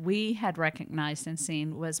training that we had recognized and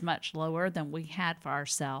seen was much lower than we had for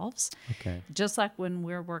ourselves. Okay. Just like when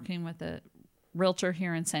we're working with a realtor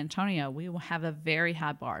here in San Antonio, we will have a very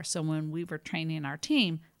high bar. So when we were training our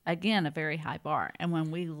team, again, a very high bar. And when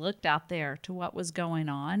we looked out there to what was going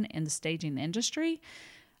on in the staging industry,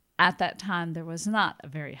 at that time, there was not a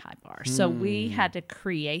very high bar. So we had to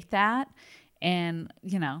create that. And,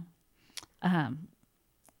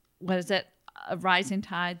 what is it? Rising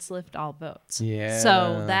tides lift all boats. Yeah.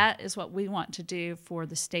 So that is what we want to do for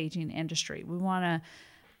the staging industry. We want to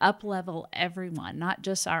up-level everyone, not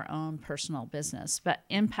just our own personal business, but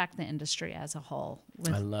impact the industry as a whole.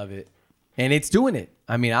 I love it. And it's doing it.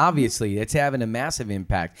 I mean, obviously, it's having a massive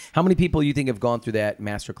impact. How many people you think have gone through that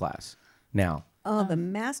masterclass now? The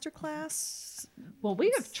masterclass. Well,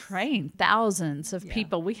 we have trained thousands of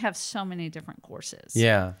people. We have so many different courses.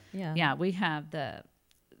 Yeah. Yeah, we have the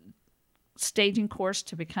staging course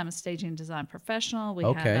to become a staging design professional. We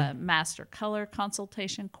have a master color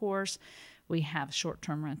consultation course. We have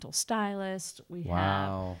short-term rental stylist. We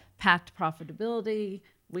have path to profitability.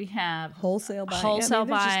 We have Wholesale buying. Wholesale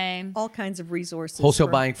there's just buying. all kinds of resources. Wholesale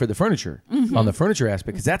buying for the furniture, on the furniture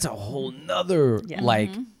aspect, because that's a whole nother,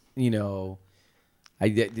 you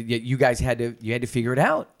guys had to figure it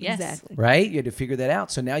out. Yes. Exactly. Right? You had to figure that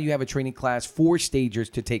out. So now you have a training class for stagers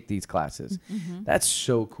to take these classes. That's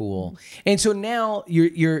so cool. And so now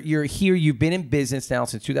you're here. You've been in business now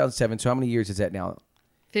since 2007. So how many years is that now?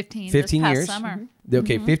 15 15 this past years. summer.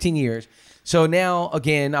 Okay, 15 years. So now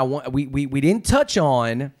again, we didn't touch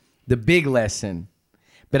on the big lesson,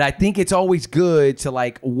 but I think it's always good to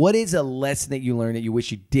what is a lesson that you learned that you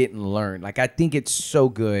wish you didn't learn? I think it's so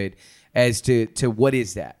good as to what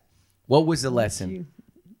is that? What was the lesson?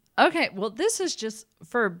 Okay, well, this is just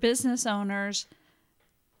for business owners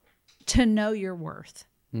to know your worth.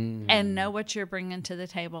 and know what you're bringing to the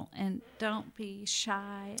table. And don't be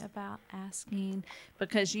shy about asking,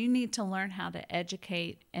 because you need to learn how to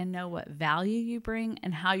educate and know what value you bring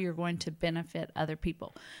and how you're going to benefit other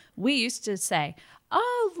people. We used to say,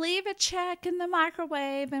 oh, leave a check in the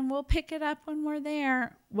microwave and we'll pick it up when we're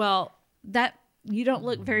there. Well, that you don't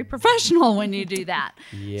look very professional when you do that.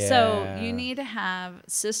 Yeah. So you need to have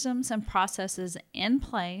systems and processes in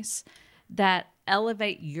place that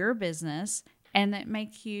elevate your business and that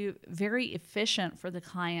make you very efficient for the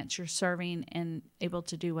clients you're serving and able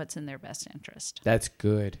to do what's in their best interest. That's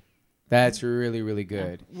good. That's really, really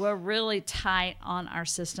good. We're really tight on our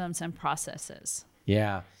systems and processes.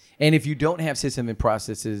 Yeah. And if you don't have system and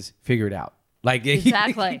processes, figure it out. Like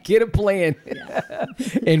Exactly. get a plan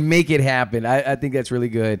and make it happen. I think that's really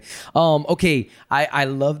good. Okay. I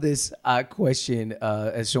love this question.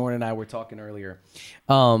 As Soren and I were talking earlier,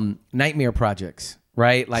 nightmare projects,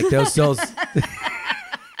 right? Like those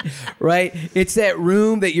right? It's that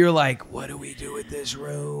room that you're like, what do we do with this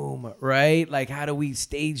room? Right? Like, how do we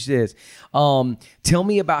stage this? Tell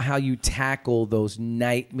me about how you tackle those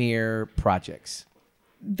nightmare projects.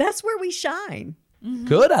 That's where we shine.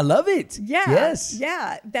 Good. I love it. Yeah. Yes.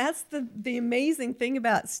 Yeah. That's the amazing thing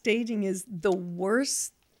about staging is the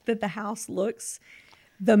worse that the house looks,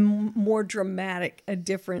 the more dramatic a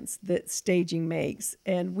difference that staging makes.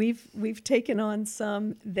 And we've taken on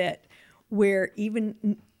some that where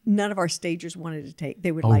even none of our stagers wanted to take.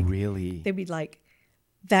 They would Really? They'd be like,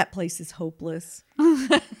 that place is hopeless.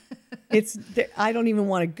 I don't even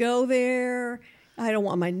want to go there. I don't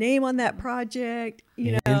want my name on that project,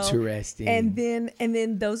 you know. Interesting. And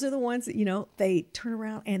then those are the ones that, they turn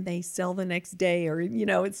around and they sell the next day, or,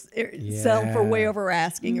 sell for way over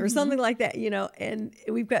asking or something like that, and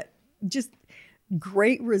we've got just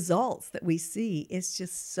great results that we see. It's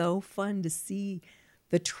just so fun to see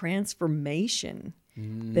the transformation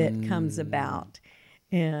that comes about,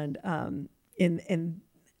 and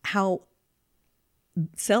how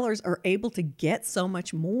sellers are able to get so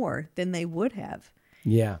much more than they would have.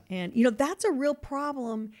 Yeah. And, that's a real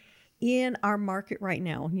problem in our market right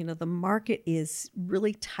now. The market is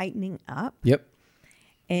really tightening up. Yep.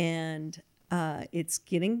 And it's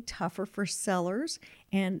getting tougher for sellers.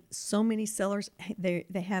 And so many sellers, they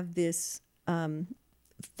have this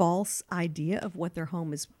false idea of what their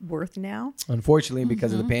home is worth now. Unfortunately,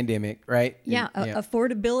 because of the pandemic, right? Yeah,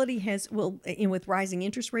 affordability and with rising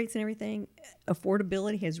interest rates and everything,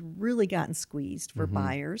 affordability has really gotten squeezed for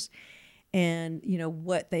buyers. And,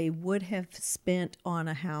 what they would have spent on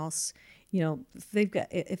a house,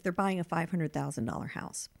 if they're buying a $500,000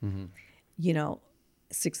 house,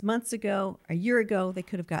 6 months ago, a year ago, they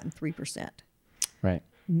could have gotten 3%. Right.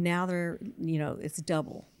 Now they're, it's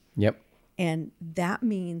double. Yep. And that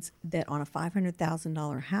means that on a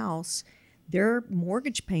 $500,000 house, their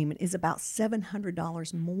mortgage payment is about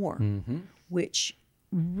 $700 more, which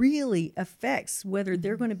really affects whether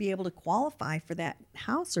they're going to be able to qualify for that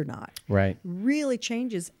house or not. Right. Really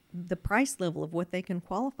changes the price level of what they can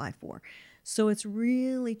qualify for. So it's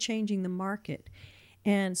really changing the market.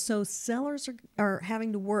 And so sellers are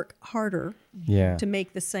having to work harder to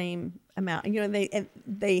make the same amount.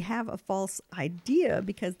 They have a false idea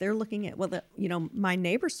because they're looking at, my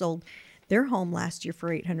neighbor sold their home last year for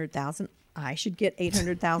 $800,000. I should get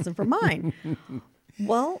 $800,000 for mine.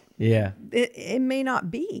 Well, yeah, it may not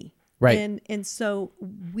be. Right. And so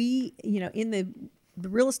we, in the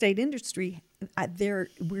real estate industry, we're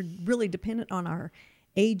really dependent on our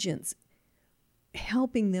agents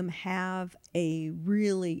helping them have a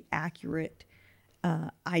really accurate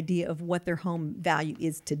idea of what their home value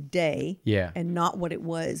is today, and not what it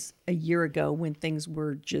was a year ago when things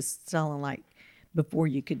were just selling like before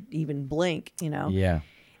you could even blink, Yeah.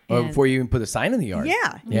 Or before you even put a sign in the yard.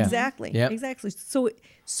 Yeah. Exactly. Yep. Exactly.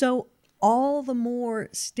 So all the more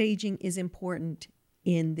staging is important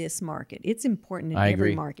in this market. It's important in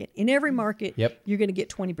every market. In every market, you're going to get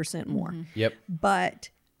 20% more. Yep. But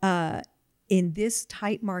in this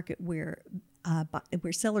tight market where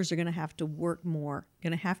sellers are going to have to work more,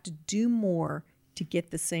 going to have to do more to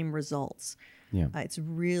get the same results, it's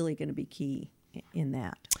really going to be key in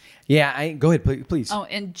that. Yeah, go ahead, please. Oh,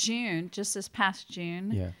 in June, just this past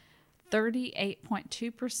June,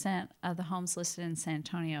 38.2% of the homes listed in San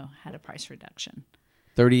Antonio had a price reduction.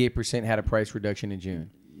 38% had a price reduction in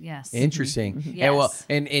June. Yes. Interesting. Yes.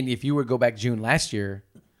 And if you were to go back June last year,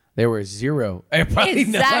 there were zero.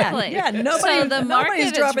 Exactly. Yeah, so the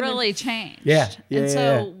market has really changed. Yeah. And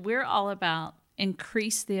so we're all about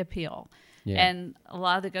increase the appeal. Yeah. And a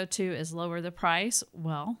lot of the go-to is lower the price.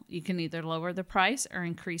 Well, you can either lower the price or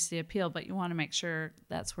increase the appeal, but you want to make sure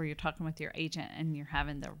that's where you're talking with your agent and you're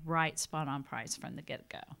having the right spot on price from the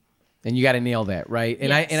get-go. And you got to nail that, right? And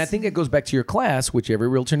Yes. I think it goes back to your class, which every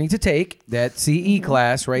realtor needs to take, that CE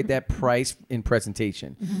class, right? That price in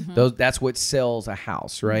presentation. That's what sells a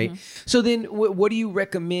house, right? So then what do you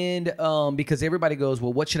recommend? Because everybody goes,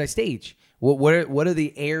 well, what should I stage? What are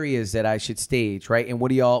the areas that I should stage, right? And what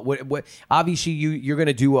do y'all, what obviously you're going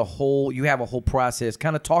to do you have a whole process.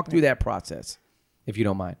 Kind of talk through that process, if you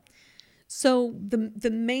don't mind. So the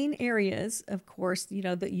main areas, of course,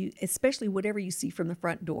 that you, especially whatever you see from the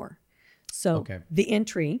front door. So Okay. the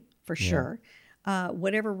entry for sure.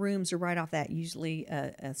 Whatever rooms are right off that, usually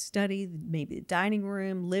a study, maybe a dining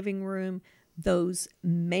room, living room, those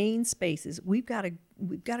main spaces. We've got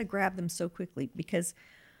to grab them so quickly because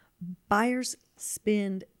buyers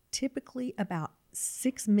spend typically about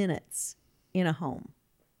 6 minutes in a home.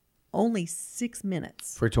 Only 6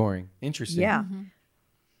 minutes. For touring. Interesting. Yeah.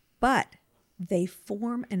 But they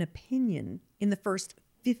form an opinion in the first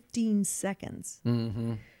 15 seconds.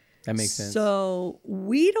 That makes sense. So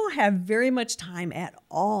we don't have very much time at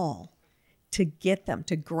all to get them,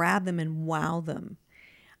 to grab them and wow them.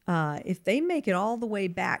 If they make it all the way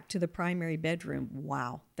back to the primary bedroom,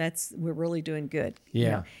 wow, we're really doing good.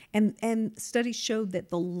 Yeah. And studies showed that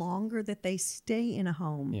the longer that they stay in a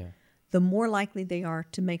home, the more likely they are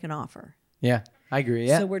to make an offer. Yeah, I agree.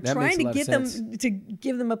 Yeah. So we're that trying makes a to lot of get sense. them to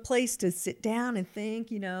give them a place to sit down and think,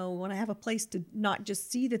 want to have a place to not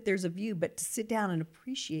just see that there's a view, but to sit down and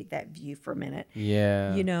appreciate that view for a minute.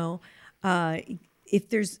 Yeah. If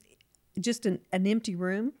there's just an empty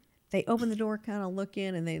room, they open the door, kind of look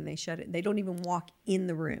in, and then they shut it. They don't even walk in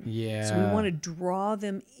the room. Yeah. So we want to draw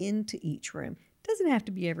them into each room. Doesn't have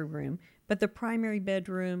to be every room, but the primary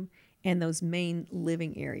bedroom and those main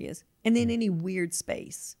living areas. And then any weird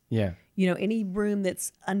space. Yeah. Any room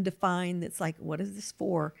that's undefined, that's like, what is this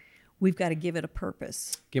for? We've got to give it a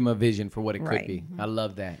purpose. Give them a vision for what it could Right. be. I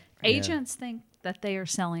love that. Agents think that they are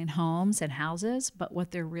selling homes and houses, but what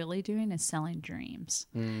they're really doing is selling dreams.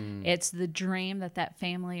 It's the dream that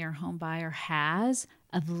family or home buyer has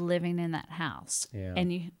of living in that house. Yeah.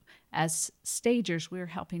 And as stagers, we're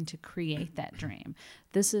helping to create that dream.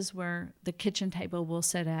 This is where the kitchen table will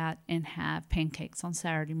sit at and have pancakes on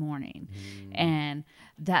Saturday morning. And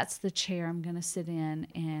that's the chair I'm going to sit in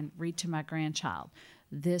and read to my grandchild.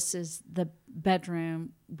 This is the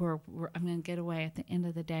bedroom where I'm going to get away at the end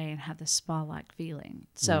of the day and have the spa-like feeling.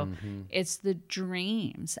 So it's the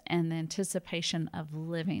dreams and the anticipation of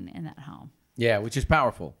living in that home. Yeah, which is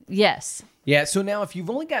powerful. Yes. Yeah. So now, if you've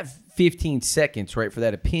only got 15 seconds, right, for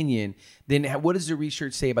that opinion, then what does the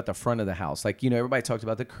research say about the front of the house? Like, everybody talks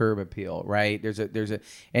about the curb appeal, right?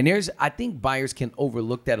 I think buyers can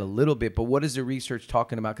overlook that a little bit, but what is the research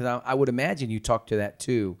talking about? Because I would imagine you talk to that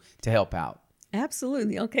too to help out.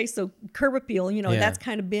 Absolutely. Okay, so curb appeal, that's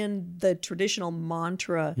kind of been the traditional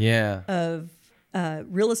mantra of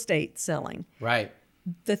real estate selling. Right.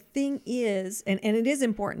 The thing is, and it is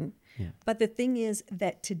important, but the thing is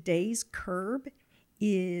that today's curb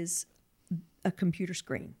is a computer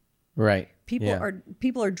screen. Right.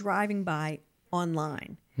 People are driving by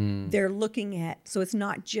online. They're looking at, so it's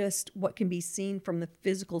not just what can be seen from the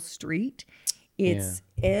physical street. It's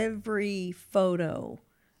every photo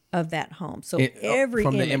of that home. So every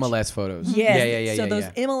from image. the MLS photos. Yes. Yeah. So those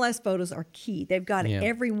MLS photos are key. They've got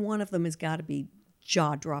every one of them has got to be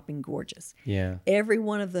jaw-dropping gorgeous. Yeah. Every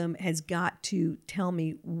one of them has got to tell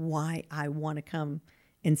me why I want to come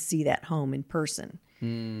and see that home in person.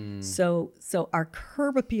 So our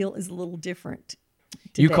curb appeal is a little different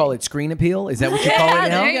today. You call it screen appeal? Is that what you call it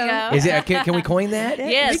now? There you go. Is it? Can we coin that?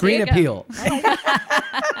 Yes, Screen there you go.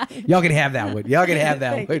 appeal. Y'all can have that one. Y'all can have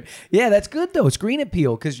that one. Yeah, that's good though. Screen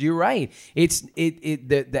appeal, because you're right.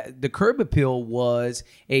 The curb appeal was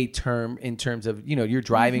a term in terms of you're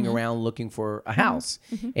driving around looking for a house,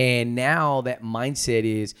 and now that mindset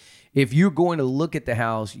is, if you're going to look at the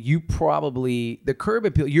house, the curb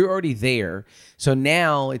appeal, you're already there. So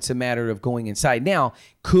now it's a matter of going inside. Now,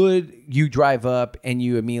 could you drive up and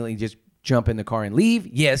you immediately just jump in the car and leave?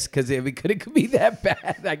 Yes, because it could be that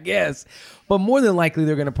bad, I guess. But more than likely,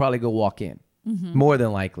 they're going to probably go walk in. More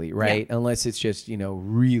than likely, right? Yeah. Unless it's just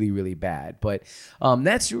really, really bad. But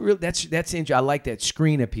that's interesting. I like that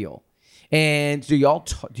screen appeal. And do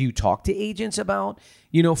you talk to agents about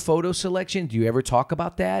photo selection? Do you ever talk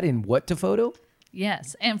about that and what to photo?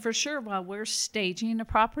 Yes. And for sure, while we're staging a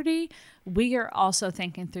property, we are also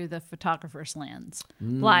thinking through the photographer's lens,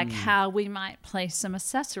 like how we might place some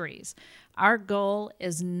accessories. Our goal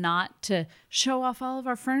is not to show off all of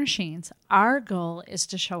our furnishings. Our goal is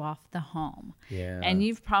to show off the home. Yeah. And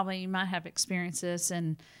you might have experienced this,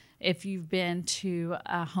 and if you've been to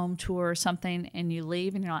a home tour or something and you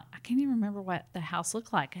leave and you're like, I can't even remember what the house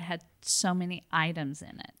looked like. It had so many items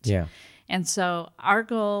in it. Yeah. And so our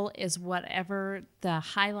goal is whatever the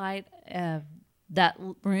highlight of that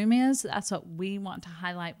room is, that's what we want to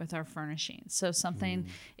highlight with our furnishings. So something,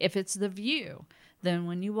 if it's the view, then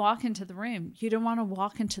when you walk into the room, you don't want to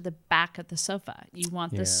walk into the back of the sofa. You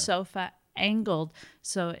want the sofa angled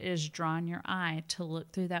so it is drawing your eye to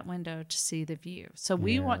look through that window to see the view. So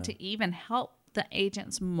we want to even help the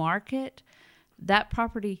agents market that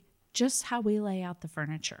property just how we lay out the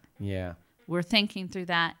furniture. Yeah. We're thinking through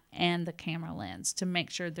that and the camera lens to make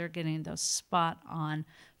sure they're getting those spot on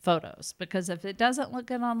photos, because if it doesn't look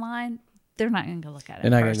good online, they're not going to go look at it.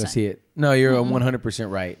 They're not going to go see it. No, you're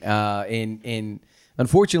 100% right. And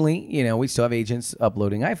unfortunately, we still have agents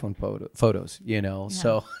uploading iPhone photos,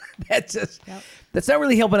 so that's just, that's not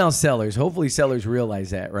really helping out sellers. Hopefully sellers realize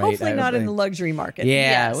that, right? Hopefully not in the luxury market.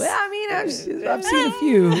 Yeah. Yes. Well, I mean, I've seen a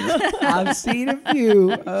few. I've seen a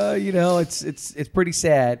few. It's pretty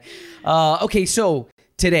sad. Okay. So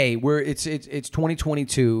today it's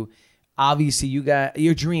 2022. Obviously,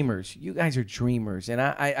 you're dreamers. You guys are dreamers, and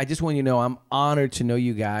I just want you to know I'm honored to know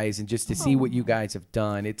you guys and just to see what you guys have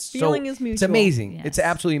done. Feeling is mutual. It's amazing. Yes. It's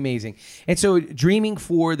absolutely amazing. And so, dreaming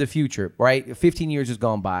for the future, right? 15 years has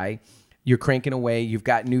gone by. You're cranking away. You've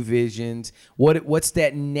got new visions. What's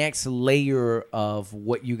that next layer of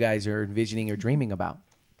what you guys are envisioning or dreaming about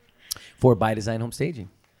for By Design Home Staging?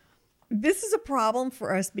 This is a problem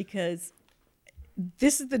for us because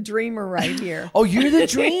this is the dreamer right here. Oh, you're the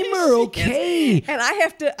dreamer. Okay. And I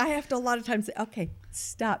have to a lot of times say, okay,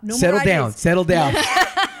 stop. No Settle more down. ideas. Settle down.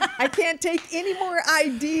 I can't take any more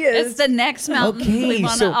ideas. It's the next mountain. Okay, We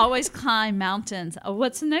want so- to always climb mountains. Oh,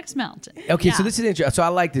 what's the next mountain? Okay, so this is interesting. So I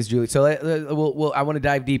like this, Julie. So I want to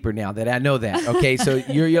dive deeper now that I know that. Okay, so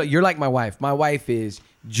you're like my wife. My wife is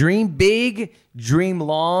dream big, dream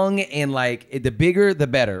long, and like the bigger the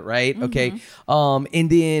better, right? Okay. And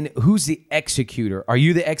then who's the executor? Are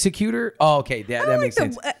you the executor? Oh, okay, that makes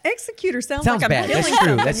sense. Executor sounds Sounds like bad. I'm That's killing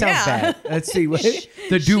true. That something. sounds Yeah. bad. Let's see.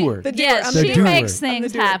 The doer. Yes, the she doer. makes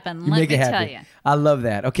things doer. happen. You Let make me it tell happen. you. I love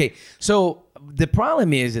that. Okay, so the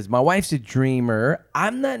problem is my wife's a dreamer.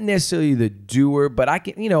 I'm not necessarily the doer, but I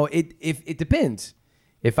can. It depends.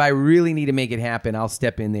 If I really need to make it happen, I'll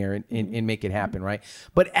step in there and make it happen, right?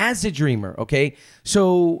 But as a dreamer, okay,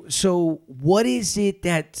 so what is it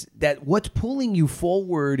that what's pulling you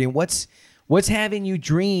forward, and what's having you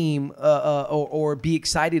dream or be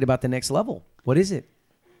excited about the next level? What is it?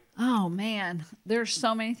 Oh man, there's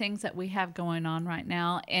so many things that we have going on right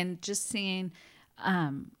now, and just seeing,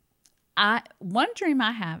 one dream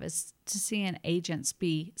I have is to seeing agents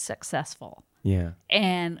be successful. Yeah.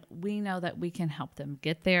 And we know that we can help them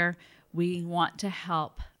get there. We want to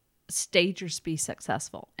help stagers be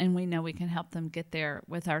successful, and we know we can help them get there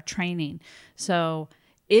with our training. So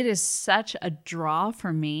it is such a draw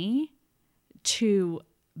for me to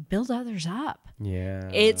build others up. Yeah.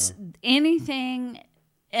 It's anything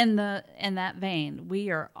in that vein we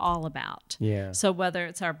are all about. Yeah. So whether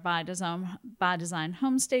it's our by design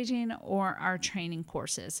home staging or our training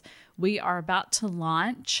courses, we are about to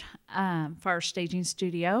launch for our staging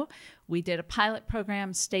studio. We did a pilot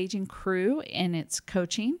program, Staging Crew, and it's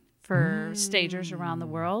coaching for stagers around the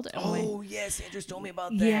world. And Yes, Andrews told me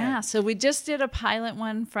about that. yeah, so we just did a pilot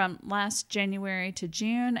one from last January to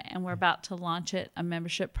June, and we're about to launch a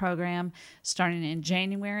membership program starting in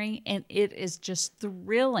January, and it is just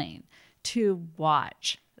thrilling to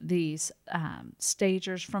watch these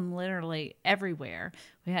stagers from literally everywhere.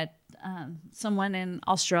 We had someone in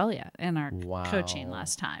Australia in our coaching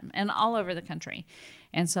last time, and all over the country.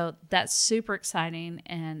 And so that's super exciting,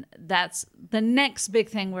 and that's the next big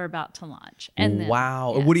thing we're about to launch. And then,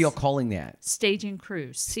 wow. yes, What are y'all calling that? Staging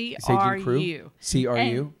Crew, Staging CRU. Crew?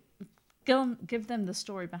 CRU? And give them the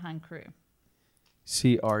story behind Crew.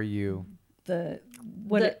 CRU. The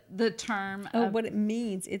term. what it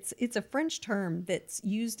means. It's a French term that's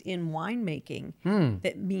used in winemaking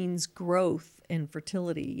that means growth and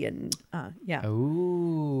fertility and yeah.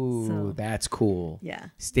 Oh, So- that's cool. Yeah.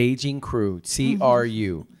 Staging Crew,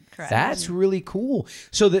 CRU. Correct. That's really cool.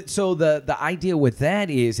 So the idea with that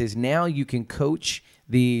is now you can coach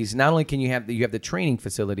these. Not only can you have the training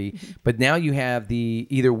facility, but now you have the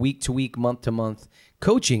either week to week, month to month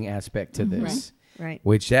coaching aspect to this. Right.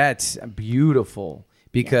 Which that's beautiful.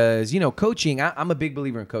 because, coaching, I'm a big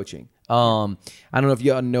believer in coaching. I don't know if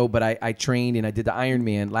y'all know, but I trained and I did the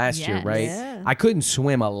Ironman last year, right? Yeah. I couldn't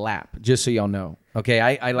swim a lap, just so y'all know. Okay.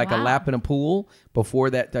 I like a lap in a pool before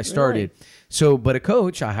that I started. Really? So, but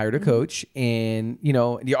I hired a coach and,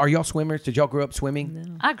 are y'all swimmers? Did y'all grow up swimming?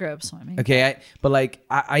 No. I grew up swimming. Okay.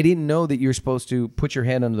 I didn't know that you're supposed to put your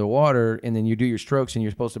head under the water and then you do your strokes and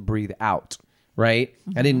you're supposed to breathe out, right?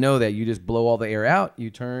 I didn't know that. You just blow all the air out, you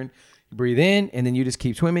turn, you breathe in, and then you just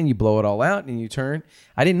keep swimming, you blow it all out and you turn.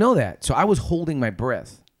 I didn't know that. So I was holding my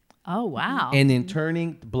breath Oh, wow. and then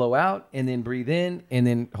turning, blow out, and then breathe in and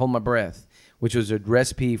then hold my breath, which was a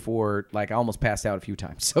recipe for I almost passed out a few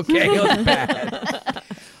times. Okay. It was bad.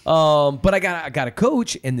 But I got a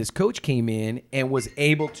coach, and this coach came in and was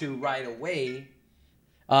able to right away.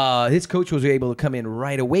 His coach was able to come in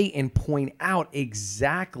right away and point out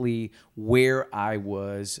exactly where I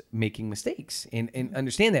was making mistakes and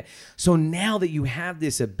understand that. So now that you have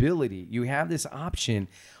this ability, you have this option,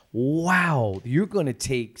 wow, you're going to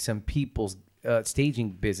take some people's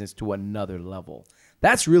staging business to another level.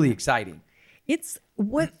 That's really exciting. It's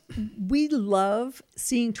what we love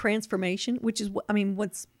seeing transformation, which is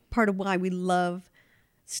what's part of why we love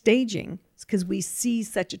staging, is because we see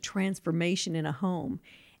such a transformation in a home.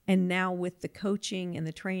 And now with the coaching and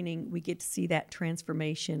the training, we get to see that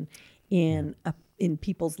transformation in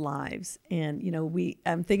people's lives. And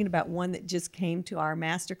I'm thinking about one that just came to our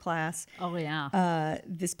master class. Oh, yeah.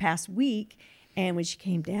 This past week, and when she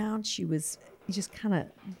came down, she was just kind of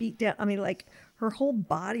beat down. Her whole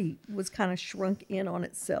body was kind of shrunk in on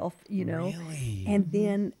itself, Really? And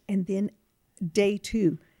then day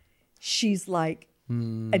 2, she's like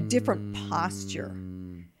a different posture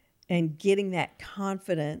and getting that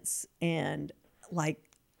confidence and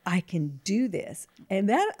I can do this. And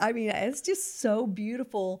that, it's just so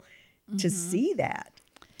beautiful to see that,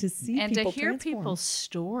 to see and people to hear transform. people's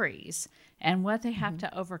stories and what they have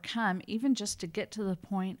to overcome, even just to get to the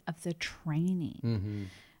point of the training.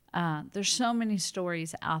 There's so many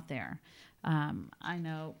stories out there. I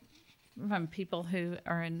know from people who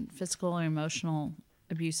are in physical or emotional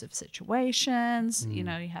abusive situations, you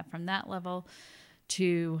have from that level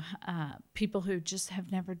to people who just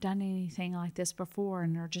have never done anything like this before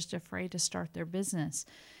and are just afraid to start their business.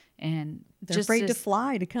 And they're afraid to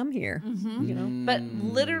fly to come here, But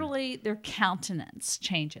literally their countenance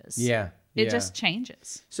changes. Yeah. It just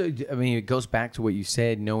changes. So, it goes back to what you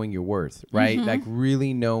said, knowing your worth, right? Like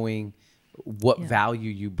really knowing what value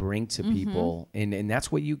you bring to people. And that's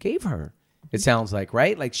what you gave her. It sounds like,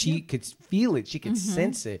 right? Like she could feel it. She could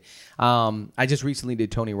sense it. I just recently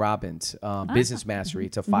did Tony Robbins, Business Mastery.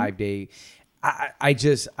 It's a 5-day.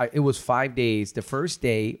 It was 5 days. The first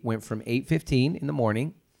day went from 8:15 in the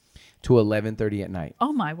morning to 11:30 at night.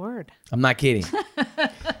 Oh, my word. I'm not kidding.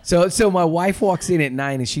 So my wife walks in at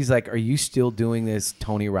 9 and she's like, "Are you still doing this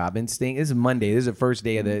Tony Robbins thing?" This is Monday. This is the first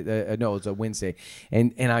day of the no, it's a Wednesday.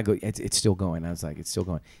 And I go, it's still going. I was like, it's still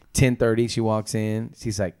going. 10:30, she walks in.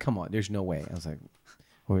 She's like, "Come on, there's no way." I was like,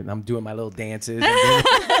 I'm doing my little dances.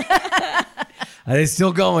 It's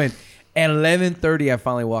still going. At 11:30, I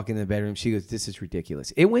finally walk into the bedroom. She goes, "This is ridiculous."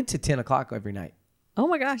 It went to 10 o'clock every night. Oh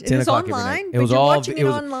my gosh! 10 It was o'clock every online. night. But you're watching it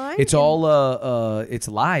online. It's all it's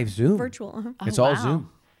live Zoom. Virtual. It's Oh, all wow. Zoom.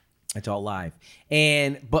 It's all live.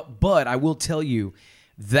 And but I will tell you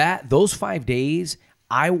that those 5 days,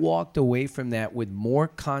 I walked away from that with more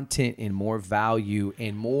content and more value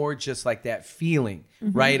and more just like that feeling,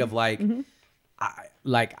 right? Of like. It's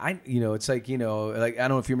like, I don't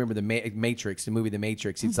know if you remember the Matrix, the movie The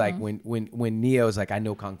Matrix. It's like when Neo's like, "I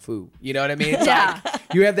know Kung Fu." You know what I mean? It's like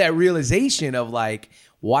you have that realization of like,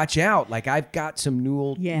 watch out. Like I've got some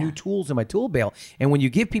new tools in my tool belt. And when you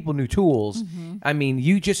give people new tools,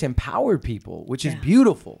 you just empower people, which is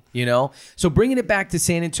beautiful, So bringing it back to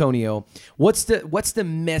San Antonio, what's the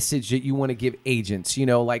message that you want to give agents,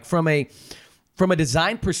 like from a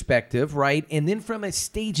design perspective, right? And then from a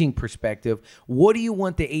staging perspective, what do you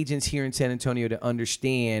want the agents here in San Antonio to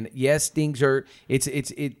understand? Yes, things are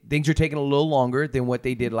taking a little longer than what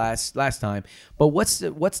they did last time. But what's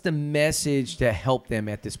the message to help them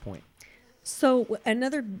at this point? So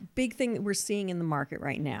another big thing that we're seeing in the market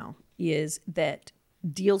right now is that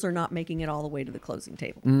deals are not making it all the way to the closing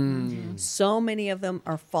table. So many of them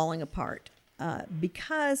are falling apart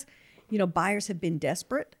because buyers have been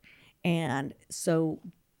desperate. And so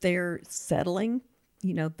they're settling,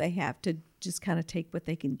 they have to just kind of take what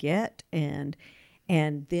they can get. And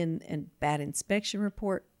then a bad inspection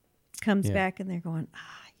report comes back and they're going,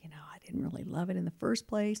 I didn't really love it in the first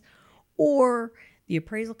place. Or the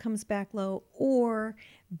appraisal comes back low, or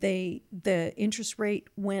the interest rate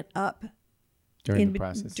went up during the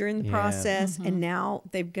process. During the process, and now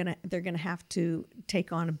they're gonna have to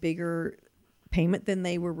take on a bigger payment than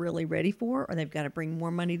they were really ready for, or they've got to bring more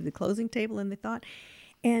money to the closing table than they thought.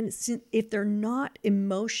 And if they're not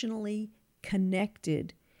emotionally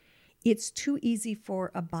connected, it's too easy for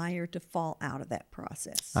a buyer to fall out of that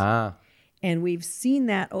process. And we've seen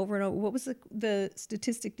that over and over. What was the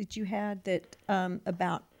statistic that you had that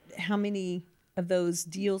about how many of those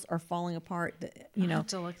deals are falling apart? I have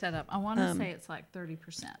to look that up. I want to say it's like 30%.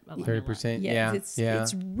 30%, yeah.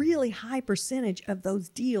 It's really high percentage of those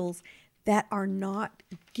deals that are not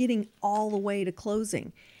getting all the way to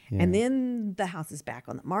closing. Yeah. And then the house is back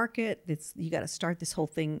on the market. You got to start this whole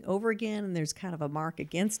thing over again, and there's kind of a mark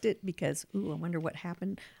against it because, I wonder what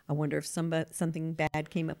happened. I wonder if something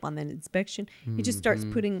bad came up on that inspection. It just starts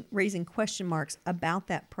raising question marks about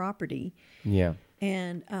that property. Yeah.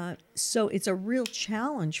 And so it's a real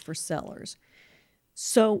challenge for sellers.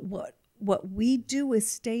 So what we do with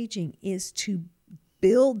staging is to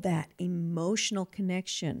build that emotional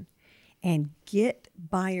connection and get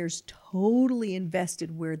buyers totally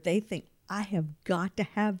invested where they think, I have got to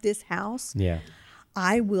have this house. Yeah.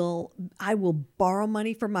 I will borrow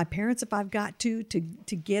money from my parents if I've got to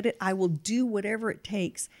get it. I will do whatever it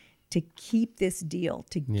takes to keep this deal,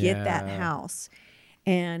 to get that house.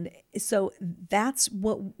 And so that's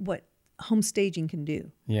what home staging can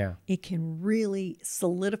do. Yeah. It can really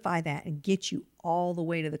solidify that and get you all the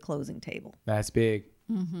way to the closing table. That's big.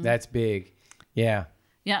 That's big. Yeah.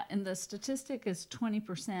 Yeah, and the statistic is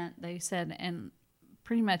 20%. They said in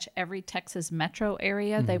pretty much every Texas metro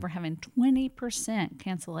area, they were having 20%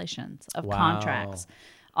 cancellations of contracts.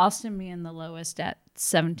 Austin being the lowest at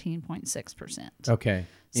 17.6%. Okay,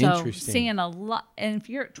 so interesting. Seeing a lot, and if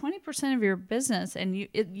you're 20% of your business and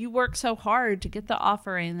you work so hard to get the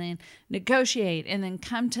offer and then negotiate and then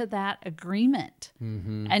come to that agreement,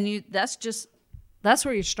 and that's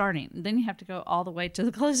where you're starting. Then you have to go all the way to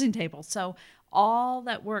the closing table. So all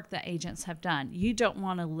that work that agents have done, you don't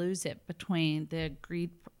want to lose it between the agreed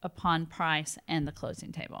upon price and the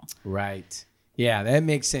closing table. Right. Yeah, that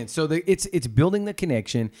makes sense. So it's building the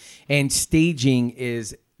connection, and staging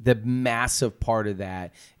is the massive part of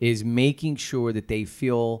that, is making sure that they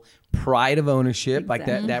feel pride of ownership, like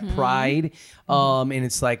that pride. And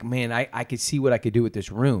it's like, man, I could see what I could do with this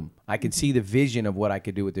room. I could see the vision of what I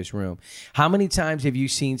could do with this room. How many times have you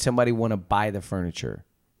seen somebody want to buy the furniture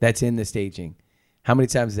that's in the staging? How many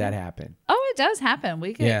times does that happen? Oh, it does happen.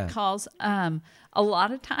 We get calls. A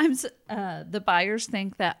lot of times the buyers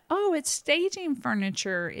think that, it's staging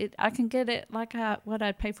furniture. I can get it like what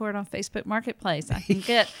I'd pay for it on Facebook Marketplace. I can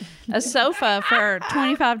get a sofa for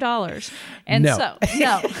 $25. And no,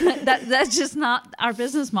 that's just not our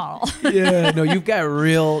business model. Yeah, no, you've got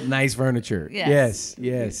real nice furniture. Yes.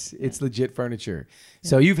 Yes. It's legit furniture.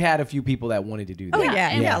 So you've had a few people that wanted to do that. Oh,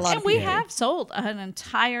 yeah. A lot and we have sold an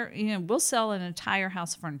entire, we'll sell an entire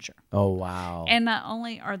house of furniture. Oh, wow. And not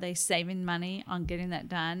only are they saving money on getting that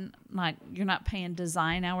done, like you're not paying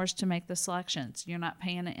design hours to make the selections. You're not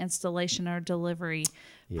paying an installation or delivery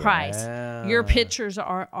price. Your pictures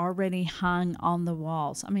are already hung on the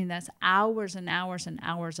walls. I mean, that's hours and hours and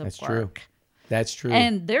hours of work. That's true.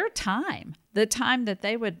 And their time, the time that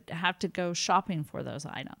they would have to go shopping for those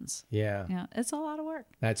items. Yeah. It's a lot of work.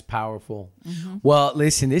 That's powerful. Well,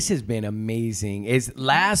 listen, this has been amazing. Is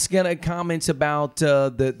last gonna comments about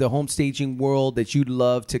the home staging world that you'd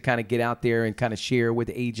love to kind of get out there and kind of share with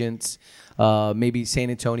agents, maybe San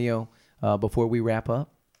Antonio, before we wrap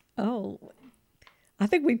up? Oh, I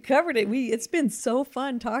think we've covered it. It's been so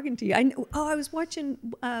fun talking to you. I was watching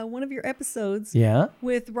one of your episodes. Yeah.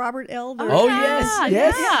 With Robert Elder. Oh yes.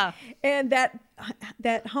 Yeah. And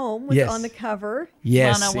that home was on the cover.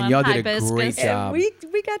 Yes, and y'all did a great job. And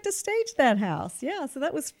we got to stage that house. Yeah, so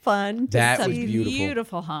that was fun. That was beautiful.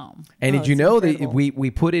 Beautiful home. And did you know that we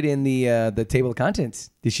put it in the table of contents?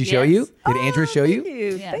 Did she show you? Did Andrea show you? Thank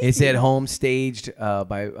you. Yes. It said home staged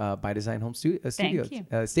by Design Home Studios. Thank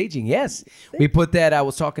you. Staging, yes. We put that. I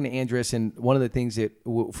was talking to Andres, and one of the things that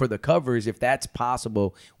for the covers, if that's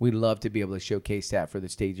possible, we'd love to be able to showcase that for the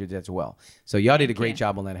stagers as well. So y'all did a great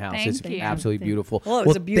job on that house. Thank you. Absolutely beautiful. Well, it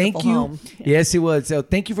was a beautiful home. Yes, it was. So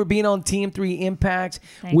thank you for being on TM3 Impact.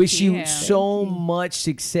 Wish you so much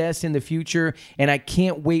success in the future, and I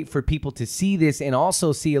can't wait for people to see this and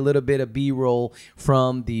also see a little bit of B-roll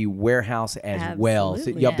from the warehouse as well.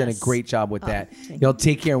 So y'all done a great job with that. Y'all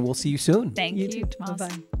take care, and we'll see you soon. Thank you, Tomas.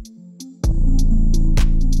 Bye-bye.